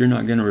mean, if you're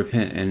not going to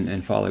repent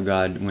and follow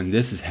God when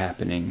this is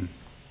happening,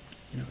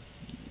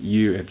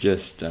 you have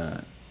just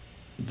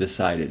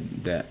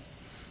decided that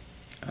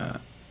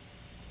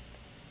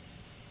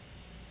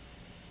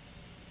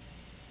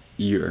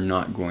you are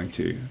not going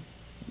to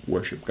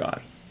worship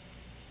God.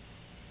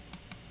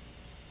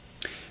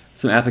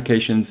 Some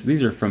applications.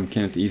 These are from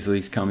Kenneth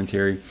Easley's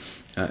commentary.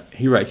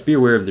 He writes, "Be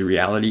aware of the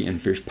reality and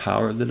fierce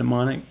power of the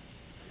demonic,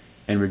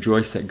 and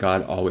rejoice that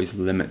God always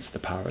limits the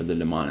power of the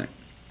demonic."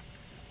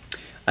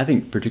 I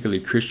think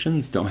particularly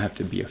Christians don't have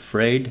to be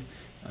afraid.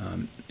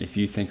 If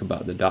you think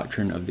about the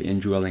doctrine of the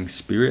indwelling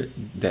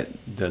spirit, that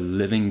the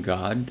living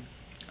God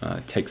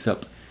takes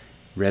up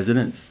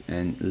residence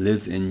and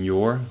lives in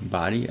your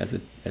body as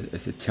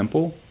a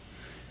temple,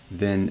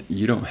 then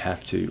you don't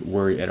have to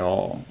worry at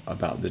all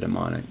about the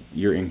demonic.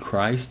 You're in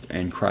Christ,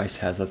 and Christ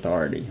has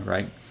authority,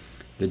 right?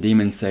 The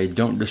demons say,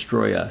 "Don't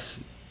destroy us,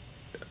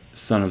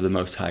 Son of the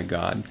Most High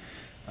God.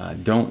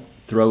 Don't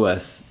throw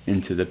us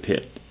into the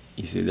pit."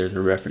 You see, there's a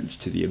reference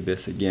to the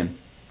abyss again.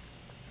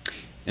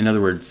 In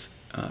other words,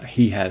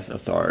 he has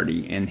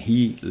authority, and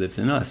he lives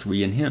in us,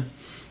 we in him.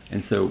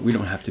 And so we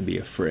don't have to be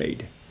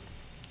afraid.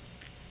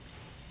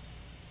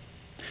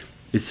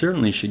 It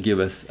certainly should give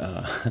us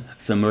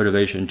some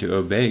motivation to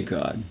obey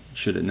God,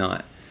 should it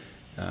not?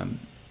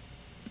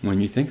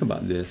 When you think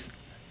about this,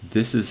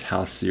 this is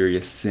how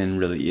serious sin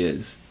really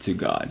is to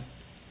God.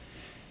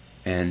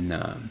 And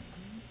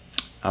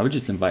I would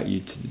just invite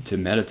you to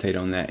meditate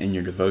on that in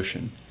your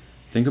devotion.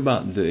 Think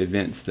about the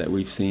events that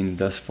we've seen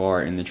thus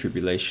far in the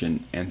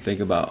tribulation, and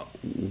think about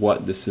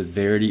what the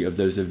severity of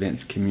those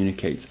events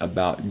communicates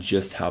about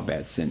just how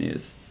bad sin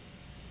is.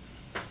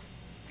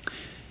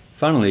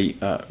 Finally,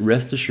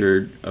 rest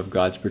assured of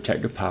God's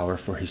protective power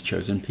for his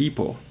chosen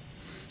people.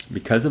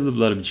 Because of the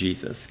blood of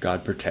Jesus,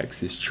 God protects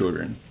his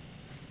children.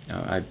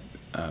 I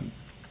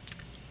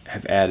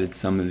have added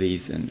some of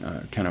these and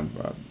kind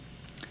of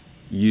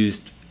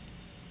used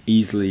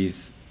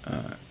Easley's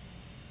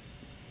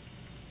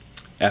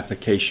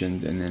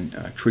applications and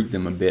then tweaked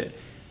them a bit.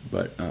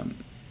 But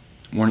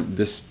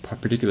this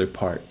particular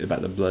part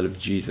about the blood of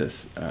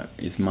Jesus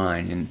is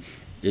mine,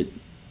 and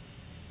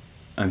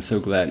I'm so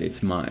glad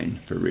it's mine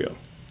for real,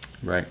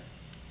 right?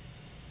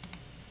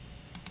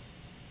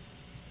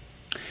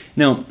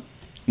 Now,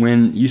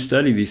 when you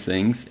study these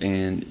things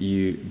and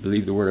you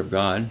believe the Word of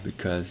God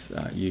because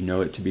you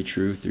know it to be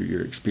true through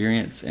your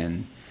experience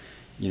and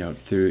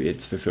through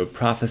its fulfilled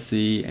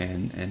prophecy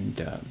and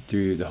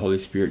through the Holy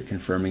Spirit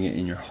confirming it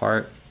in your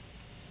heart,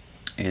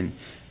 and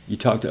you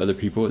talk to other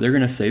people, they're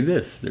going to say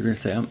this. They're going to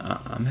say,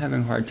 I'm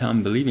having a hard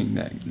time believing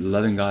that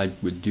loving God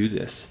would do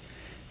this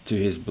to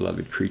his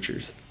beloved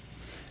creatures.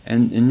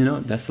 And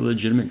that's a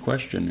legitimate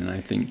question, and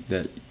I think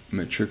that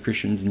mature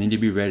Christians need to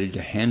be ready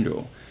to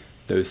handle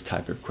those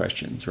type of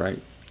questions,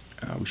 right?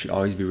 We should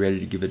always be ready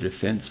to give a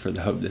defense for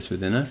the hope that's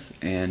within us.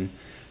 And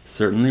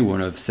certainly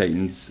one of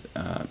Satan's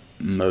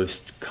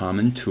most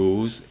common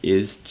tools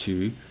is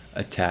to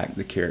attack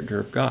the character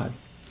of God.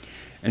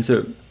 And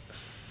so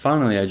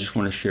finally, I just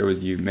want to share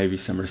with you maybe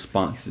some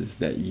responses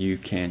that you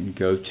can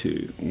go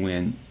to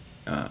when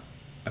a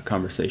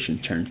conversation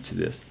turns to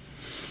this.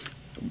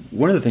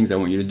 One of the things I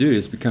want you to do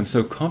is become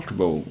so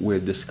comfortable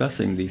with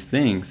discussing these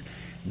things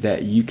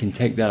that you can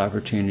take that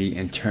opportunity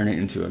and turn it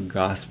into a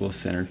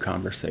gospel-centered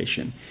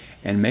conversation.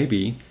 And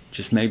maybe,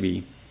 just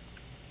maybe,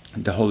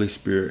 the Holy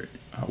Spirit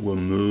will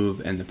move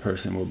and the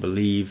person will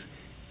believe,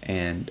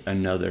 and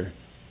another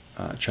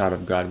child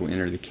of God will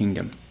enter the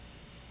kingdom.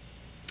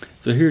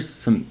 So here's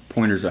some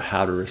pointers of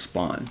how to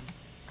respond.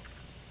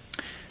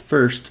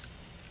 First,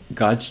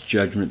 God's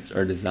judgments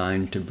are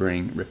designed to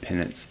bring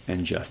repentance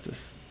and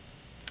justice.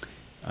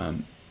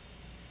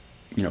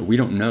 We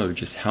don't know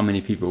just how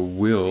many people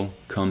will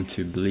come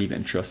to believe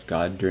and trust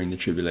God during the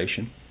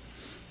tribulation.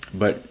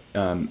 But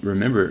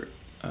remember,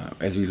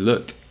 as we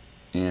looked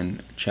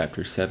in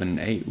chapter 7 and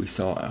 8, we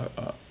saw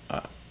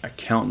a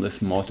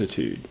countless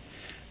multitude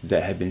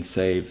that had been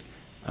saved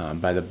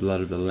by the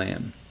blood of the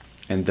Lamb.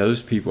 And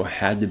those people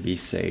had to be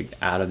saved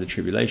out of the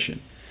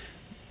tribulation.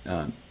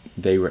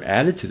 They were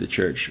added to the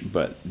church,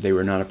 but they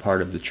were not a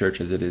part of the church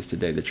as it is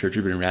today. The church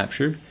had been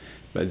raptured,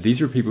 but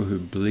these were people who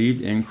believed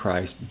in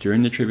Christ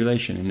during the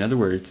tribulation. In other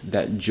words,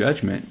 that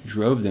judgment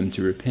drove them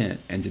to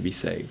repent and to be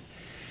saved.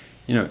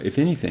 If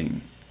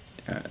anything,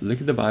 look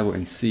at the Bible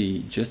and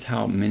see just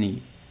how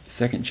many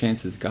second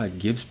chances God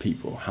gives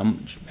people,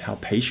 how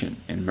patient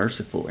and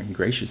merciful and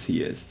gracious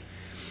He is.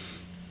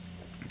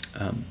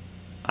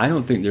 I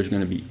don't think there's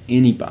going to be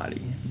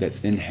anybody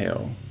that's in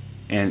hell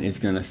and is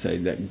going to say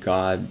that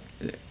God,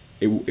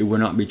 it will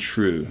not be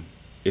true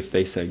if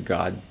they say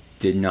God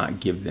did not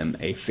give them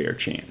a fair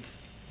chance.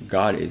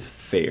 God is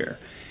fair.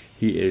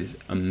 He is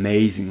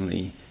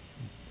amazingly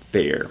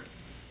fair,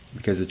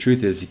 because the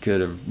truth is He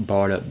could have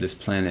bought up this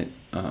planet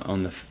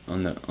on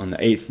the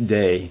eighth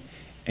day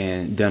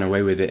and done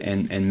away with it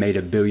and made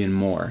 1 billion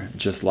more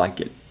just like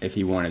it if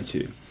He wanted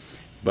to.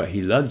 But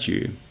He loved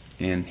you,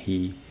 and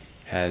He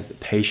has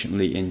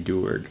patiently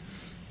endured.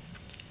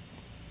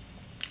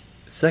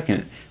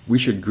 Second, we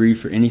should grieve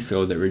for any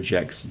soul that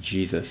rejects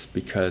Jesus,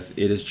 because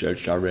it is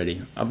judged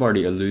already. I've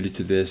already alluded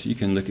to this. You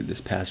can look at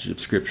this passage of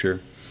Scripture.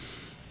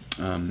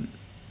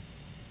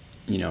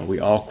 We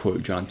all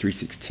quote John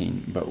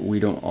 3:16, but we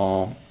don't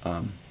all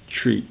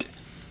treat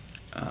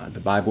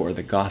the Bible or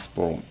the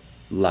gospel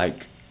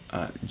like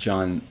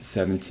John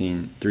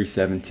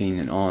 3:17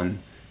 and on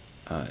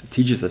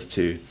teaches us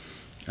to.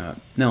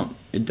 Now,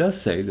 it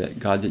does say that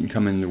God didn't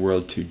come in the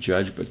world to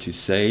judge, but to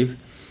save.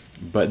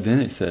 But then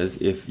it says,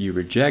 if you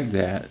reject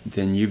that,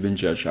 then you've been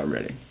judged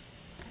already.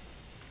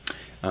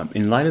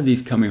 In light of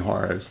these coming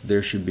horrors,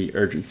 there should be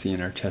urgency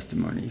in our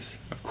testimonies.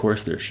 Of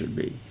course there should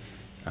be.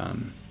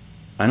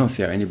 I don't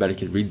see how anybody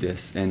could read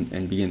this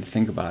and begin to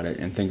think about it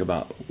and think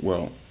about,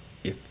 well,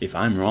 if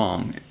I'm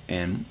wrong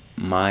and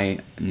my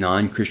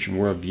non-Christian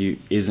worldview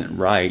isn't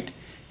right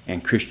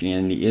and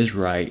Christianity is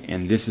right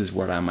and this is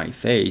what I might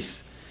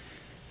face,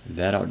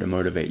 that ought to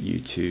motivate you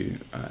to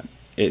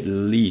at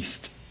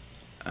least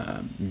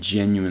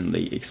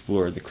genuinely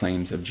explore the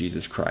claims of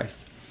Jesus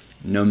Christ.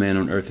 No man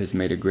on earth has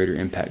made a greater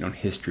impact on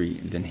history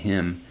than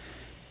Him.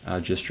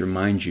 I'll just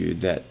remind you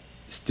that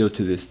still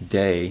to this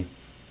day,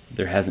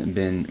 there hasn't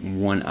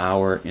been 1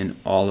 hour in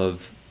all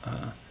of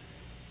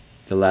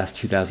the last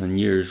 2,000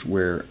 years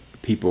where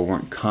people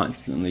weren't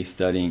constantly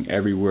studying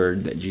every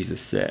word that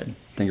Jesus said.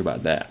 Think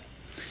about that.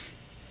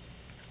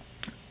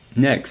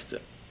 Next,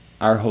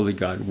 our holy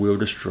God will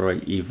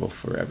destroy evil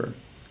forever.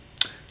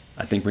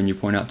 I think when you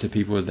point out to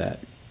people that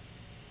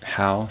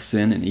how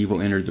sin and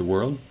evil entered the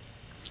world,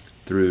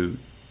 through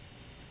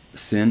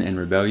sin and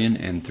rebellion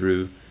and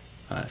through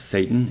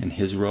Satan and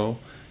his role,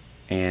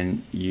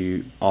 and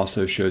you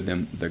also show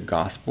them the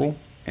gospel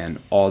and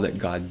all that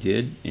God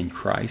did in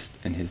Christ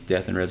and His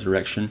death and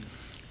resurrection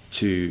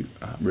to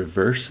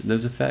reverse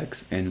those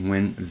effects and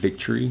win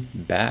victory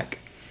back,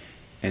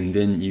 and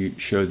then you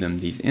show them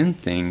these end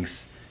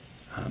things,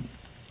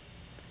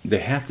 they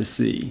have to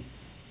see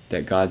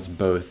that God's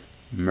both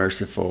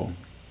merciful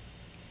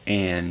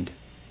and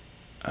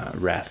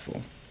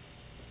wrathful.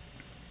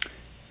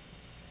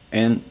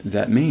 And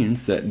that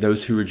means that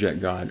those who reject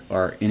God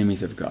are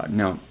enemies of God.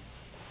 Now,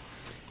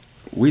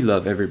 we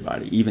love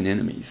everybody, even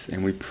enemies,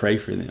 and we pray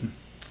for them,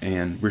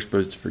 and we're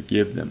supposed to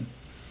forgive them,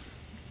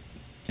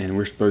 and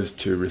we're supposed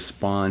to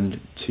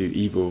respond to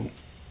evil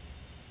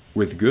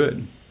with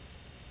good.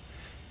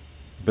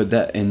 But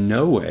that in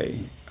no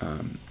way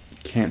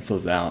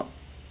cancels out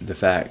the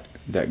fact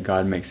that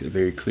God makes it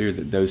very clear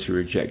that those who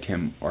reject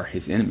Him are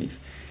His enemies.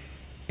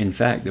 In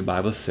fact, the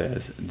Bible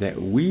says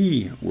that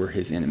we were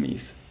His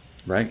enemies,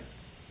 right?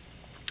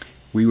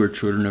 We were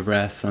children of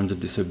wrath, sons of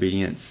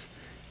disobedience.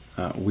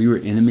 We were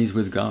enemies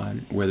with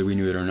God, whether we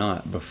knew it or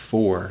not,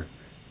 before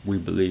we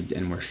believed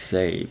and were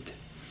saved.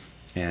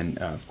 And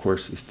of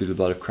course, it's through the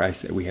blood of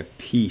Christ that we have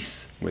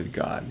peace with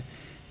God.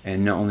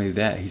 And not only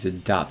that, he's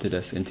adopted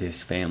us into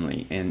his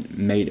family and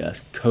made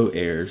us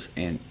co-heirs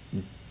and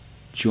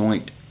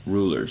joint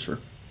rulers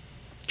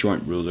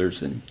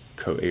and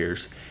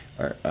co-heirs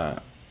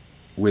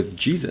with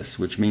Jesus,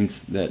 which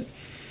means that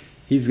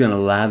he's going to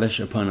lavish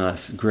upon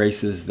us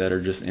graces that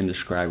are just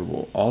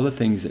indescribable. All the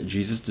things that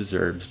Jesus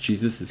deserves,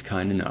 Jesus is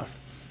kind enough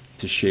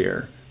to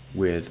share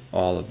with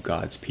all of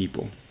God's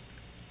people.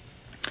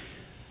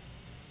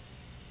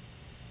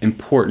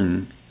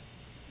 Important,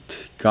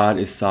 God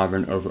is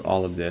sovereign over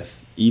all of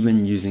this,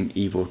 even using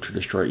evil to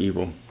destroy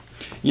evil.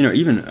 You know,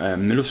 even a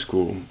middle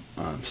school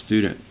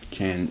student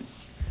can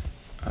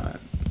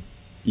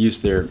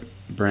use their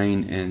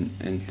brain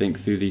and think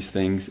through these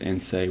things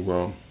and say,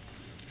 well,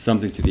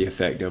 something to the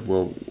effect of,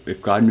 well,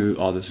 if God knew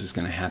all this was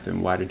going to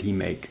happen, why did he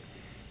make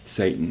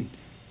Satan?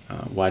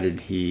 Why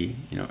did he,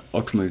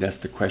 ultimately that's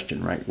the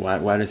question, right?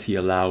 Why does he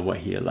allow what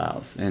he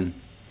allows? And,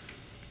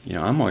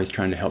 I'm always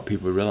trying to help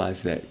people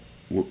realize that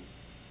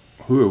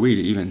who are we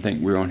to even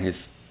think we're on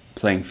his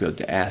playing field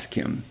to ask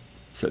him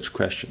such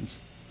questions?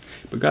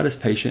 But God is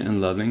patient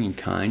and loving and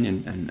kind,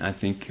 and I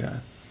think,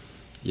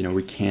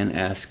 we can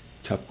ask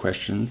tough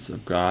questions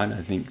of God.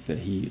 I think that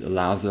he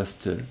allows us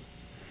to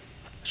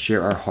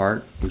share our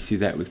heart. We see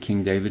that with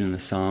King David in the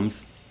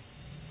Psalms.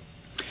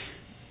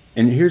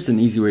 And here's an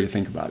easy way to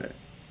think about it.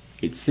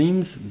 It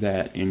seems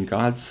that in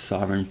God's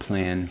sovereign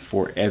plan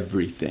for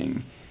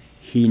everything,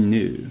 he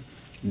knew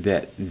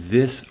that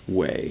this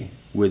way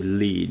would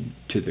lead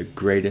to the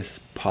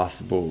greatest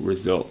possible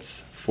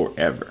results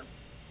forever.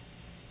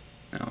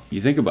 Now,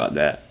 you think about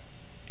that,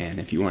 and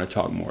if you want to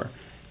talk more,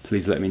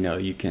 please let me know.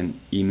 You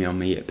can email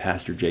me at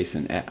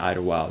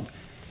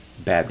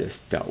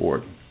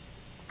pastorjason@idlewildbaptist.org.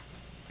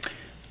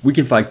 We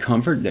can find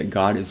comfort that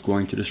God is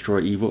going to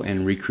destroy evil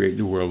and recreate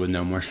the world with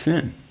no more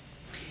sin.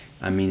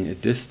 I mean,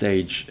 at this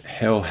stage,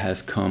 hell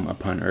has come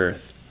upon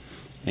earth.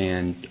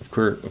 And of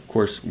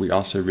course, we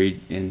also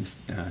read in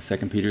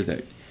 2 Peter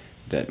that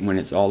when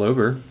it's all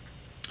over,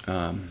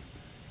 at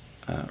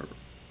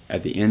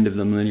the end of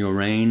the millennial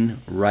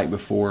reign, right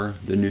before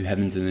the new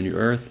heavens and the new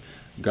earth,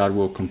 God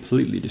will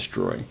completely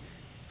destroy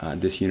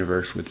this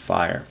universe with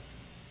fire.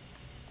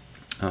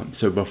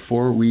 So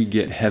before we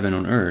get heaven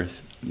on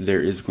earth,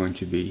 there is going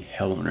to be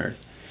hell on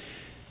earth.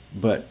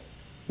 But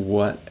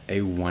what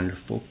a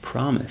wonderful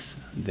promise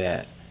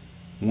that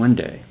one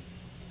day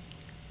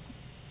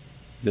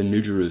the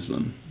New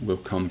Jerusalem will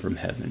come from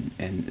heaven,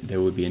 and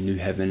there will be a new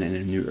heaven and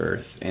a new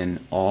earth, and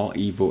all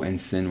evil and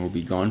sin will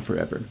be gone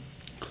forever,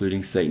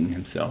 including Satan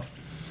himself.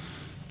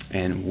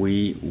 And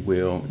we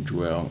will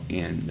dwell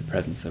in the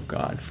presence of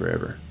God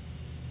forever.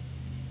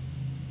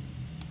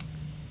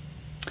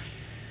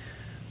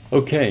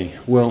 Okay,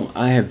 well,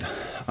 I have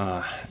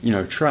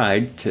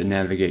tried to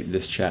navigate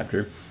this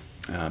chapter.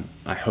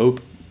 I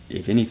hope,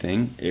 if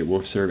anything, it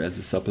will serve as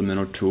a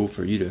supplemental tool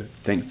for you to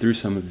think through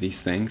some of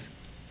these things.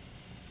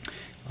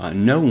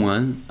 No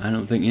one, I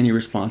don't think any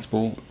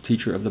responsible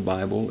teacher of the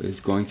Bible is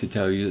going to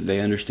tell you that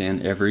they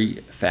understand every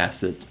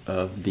facet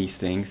of these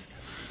things.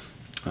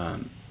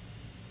 The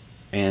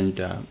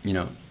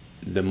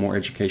more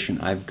education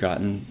I've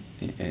gotten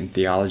in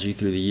theology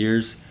through the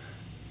years,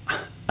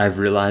 I've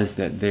realized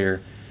that the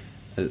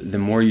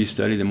more you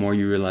study, the more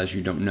you realize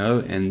you don't know,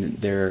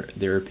 and there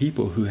are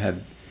people who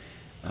have,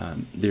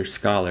 they're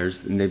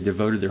scholars, and they've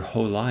devoted their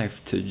whole life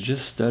to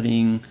just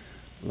studying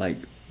like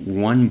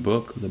one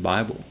book of the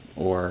Bible,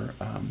 or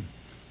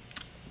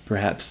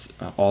perhaps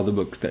all the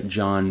books that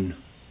John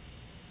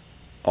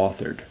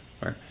authored.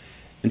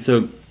 And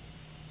so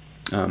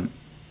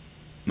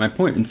my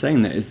point in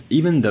saying that is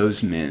even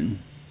those men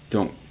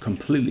don't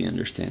completely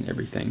understand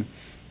everything.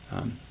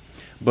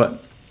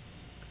 But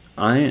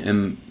I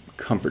am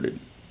comforted,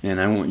 and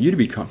I want you to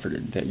be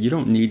comforted, that you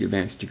don't need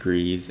advanced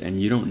degrees,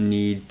 and you don't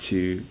need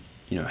to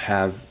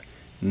have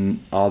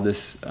all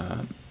this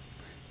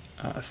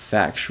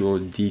factual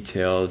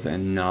details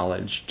and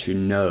knowledge to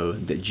know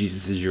that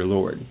Jesus is your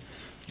Lord.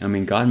 I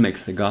mean, God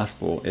makes the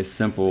gospel as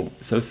simple,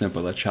 so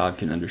simple a child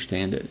can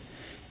understand it.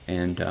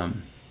 And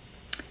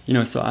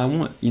so I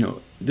want,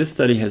 this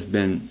study has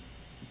been,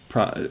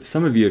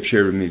 some of you have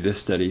shared with me this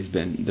study has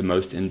been the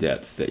most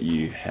in-depth that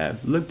you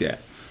have looked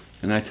at.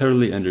 And I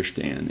totally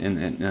understand,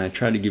 and I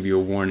try to give you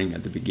a warning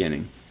at the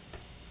beginning.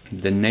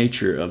 The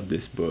nature of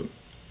this book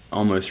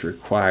almost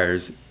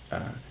requires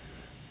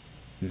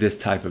this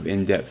type of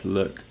in-depth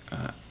look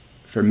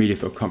for me to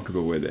feel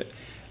comfortable with it.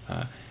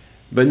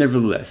 But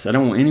nevertheless, I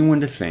don't want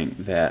anyone to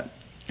think that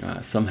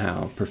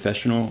somehow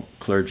professional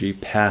clergy,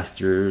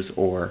 pastors,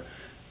 or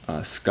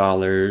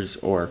scholars,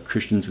 or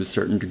Christians with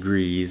certain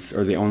degrees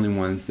are the only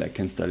ones that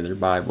can study their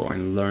Bible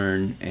and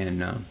learn.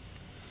 And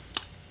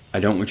I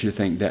don't want you to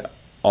think that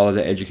all of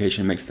that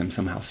education makes them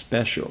somehow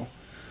special.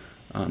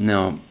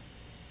 Now,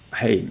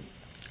 hey,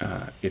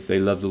 if they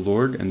love the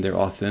Lord and they're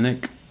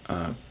authentic,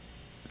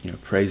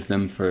 praise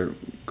them for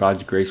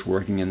God's grace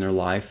working in their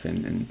life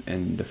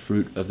and the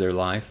fruit of their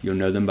life. You'll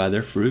know them by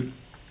their fruit.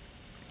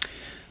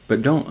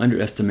 But don't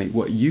underestimate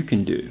what you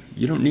can do.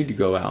 You don't need to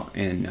go out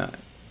and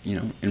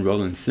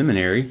enroll in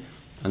seminary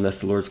unless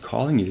the Lord's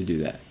calling you to do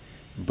that.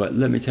 But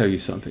let me tell you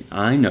something.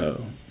 I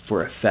know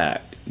for a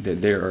fact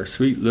that there are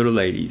sweet little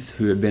ladies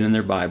who have been in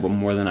their Bible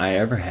more than I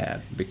ever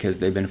have, because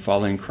they've been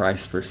following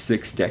Christ for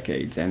 6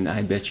 decades, and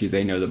I bet you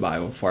they know the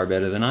Bible far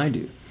better than I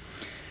do.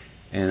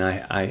 And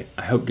I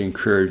hope to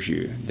encourage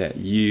you that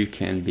you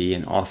can be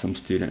an awesome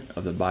student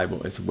of the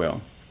Bible as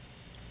well.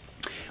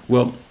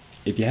 Well,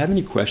 if you have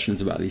any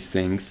questions about these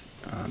things,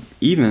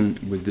 even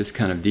with this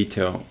kind of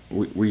detail,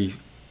 we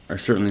are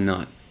certainly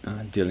not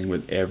dealing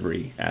with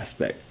every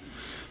aspect.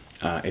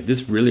 If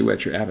this really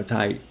whets your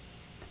appetite,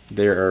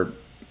 there are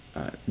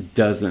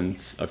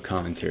dozens of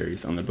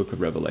commentaries on the book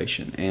of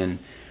Revelation. And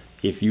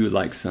if you would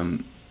like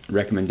some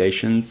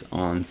recommendations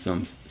on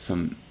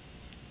some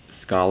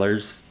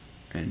scholars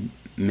and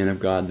men of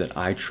God that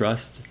I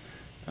trust,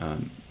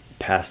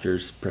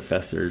 pastors,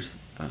 professors,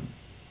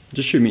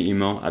 just shoot me an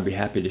email. I'd be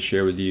happy to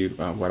share with you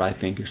what I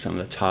think are some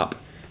of the top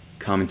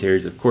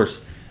commentaries. Of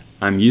course,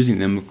 I'm using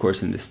them, of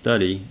course, in this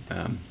study.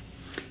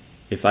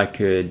 If I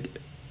could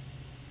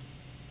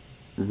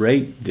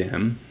rate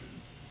them,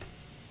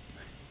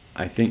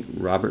 I think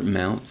Robert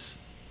Mounce,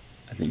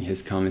 I think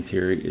his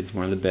commentary is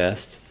one of the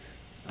best.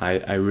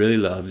 I really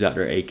love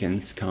Dr.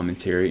 Aiken's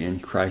commentary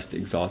and Christ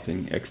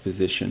Exalting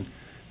Exposition.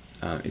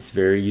 It's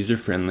very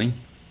user-friendly,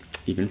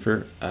 even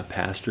for a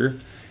pastor.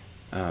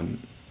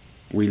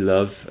 We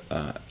love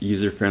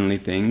user-friendly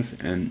things,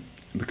 and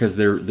because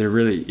there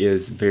really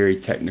is very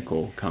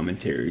technical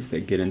commentaries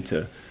that get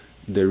into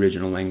the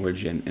original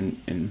language and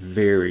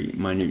very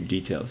minute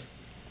details.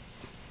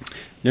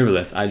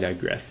 Nevertheless, I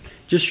digress.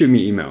 Just shoot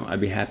me an email.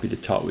 I'd be happy to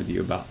talk with you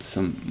about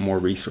some more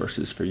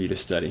resources for you to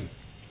study.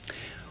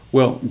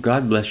 Well,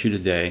 God bless you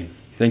today.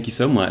 Thank you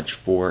so much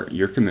for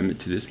your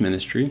commitment to this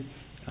ministry.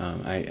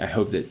 I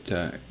hope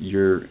that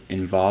you're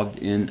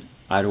involved in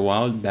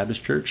Idlewild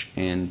Baptist Church,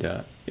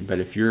 but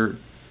if you're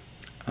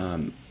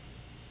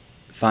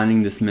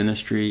finding this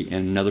ministry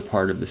in another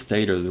part of the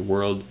state or the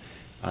world,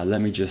 let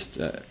me just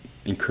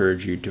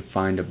encourage you to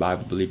find a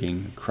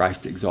Bible-believing,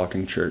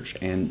 Christ-exalting church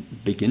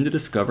and begin to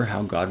discover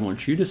how God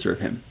wants you to serve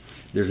Him.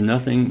 There's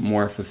nothing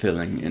more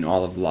fulfilling in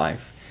all of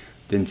life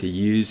than to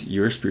use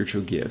your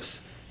spiritual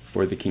gifts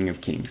for the King of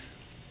Kings.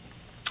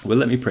 Well,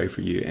 let me pray for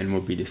you and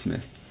we'll be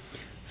dismissed.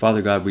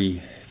 Father God,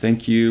 we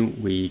thank you.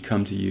 We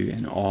come to you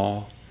in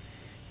awe.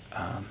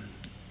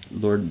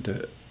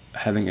 Lord,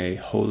 having a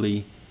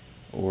holy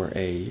or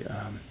a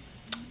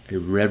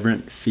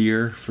reverent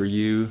fear for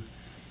you,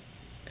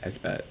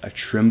 a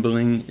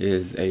trembling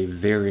is a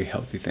very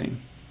healthy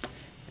thing.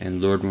 And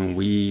Lord, when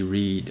we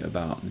read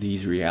about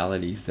these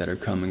realities that are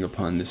coming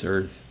upon this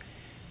earth,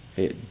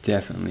 it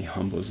definitely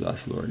humbles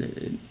us,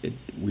 Lord.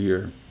 We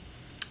are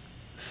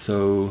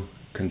so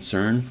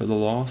concerned for the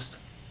lost,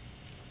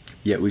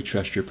 yet we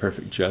trust your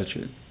perfect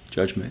judgment,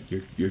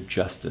 your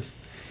justice.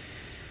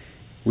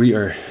 We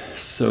are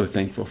so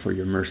thankful for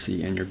your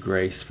mercy and your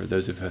grace for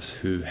those of us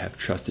who have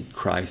trusted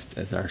Christ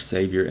as our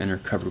Savior and are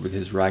covered with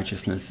His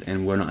righteousness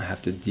and will not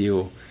have to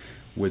deal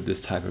with this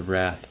type of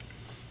wrath.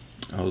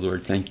 Oh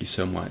Lord, thank you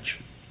so much.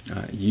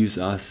 Use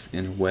us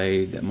in a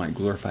way that might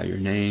glorify your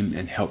name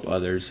and help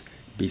others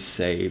be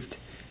saved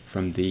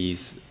from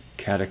these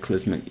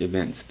cataclysmic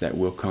events that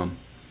will come.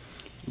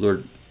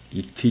 Lord,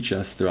 you teach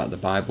us throughout the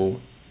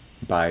Bible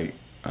by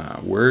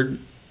word,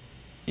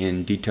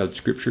 in detailed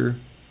scripture,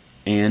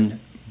 and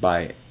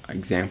by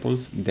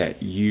examples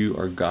that you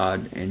are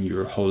God and you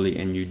are holy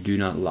and you do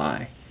not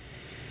lie.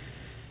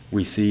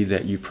 We see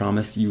that you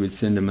promised you would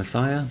send a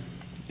Messiah,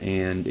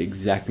 and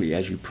exactly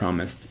as you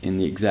promised, in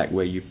the exact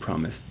way you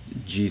promised,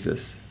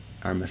 Jesus,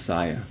 our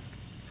Messiah,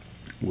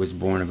 was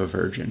born of a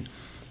virgin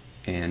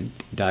and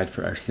died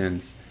for our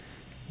sins.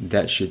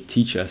 That should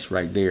teach us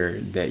right there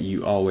that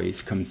you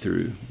always come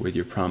through with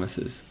your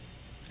promises.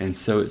 And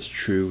so it's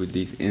true with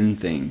these end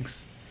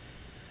things.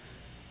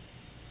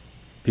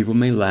 People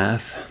may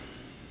laugh,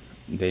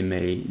 they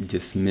may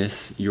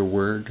dismiss your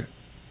word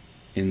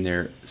in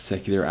their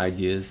secular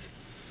ideas.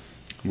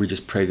 We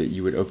just pray that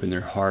you would open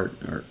their heart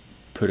or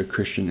put a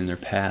Christian in their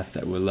path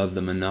that will love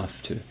them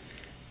enough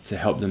to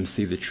help them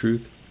see the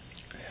truth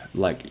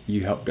like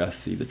you helped us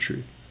see the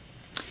truth.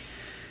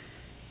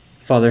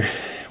 Father,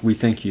 we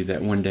thank you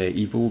that one day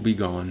evil will be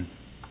gone,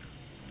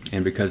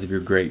 and because of your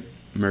great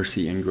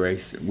mercy and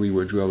grace, we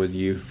will dwell with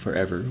you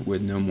forever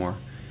with no more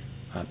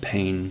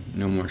pain,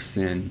 no more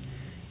sin,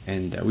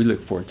 and we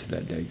look forward to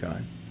that day,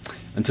 God.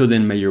 Until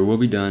then, may your will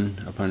be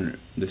done upon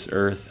this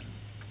earth.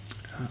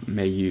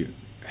 May you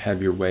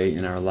have your way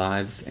in our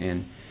lives,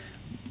 and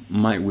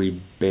might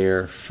we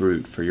bear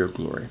fruit for your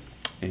glory.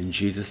 In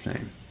Jesus'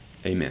 name,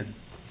 amen.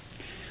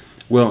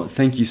 Well,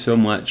 thank you so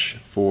much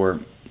for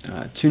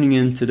tuning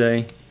in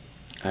today.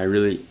 I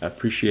really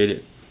appreciate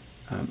it.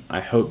 I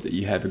hope that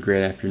you have a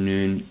great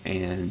afternoon,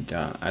 and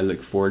I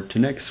look forward to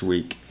next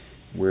week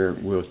where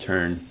we'll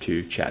turn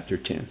to chapter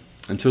 10.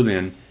 Until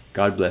then,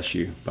 God bless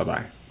you.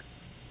 Bye-bye.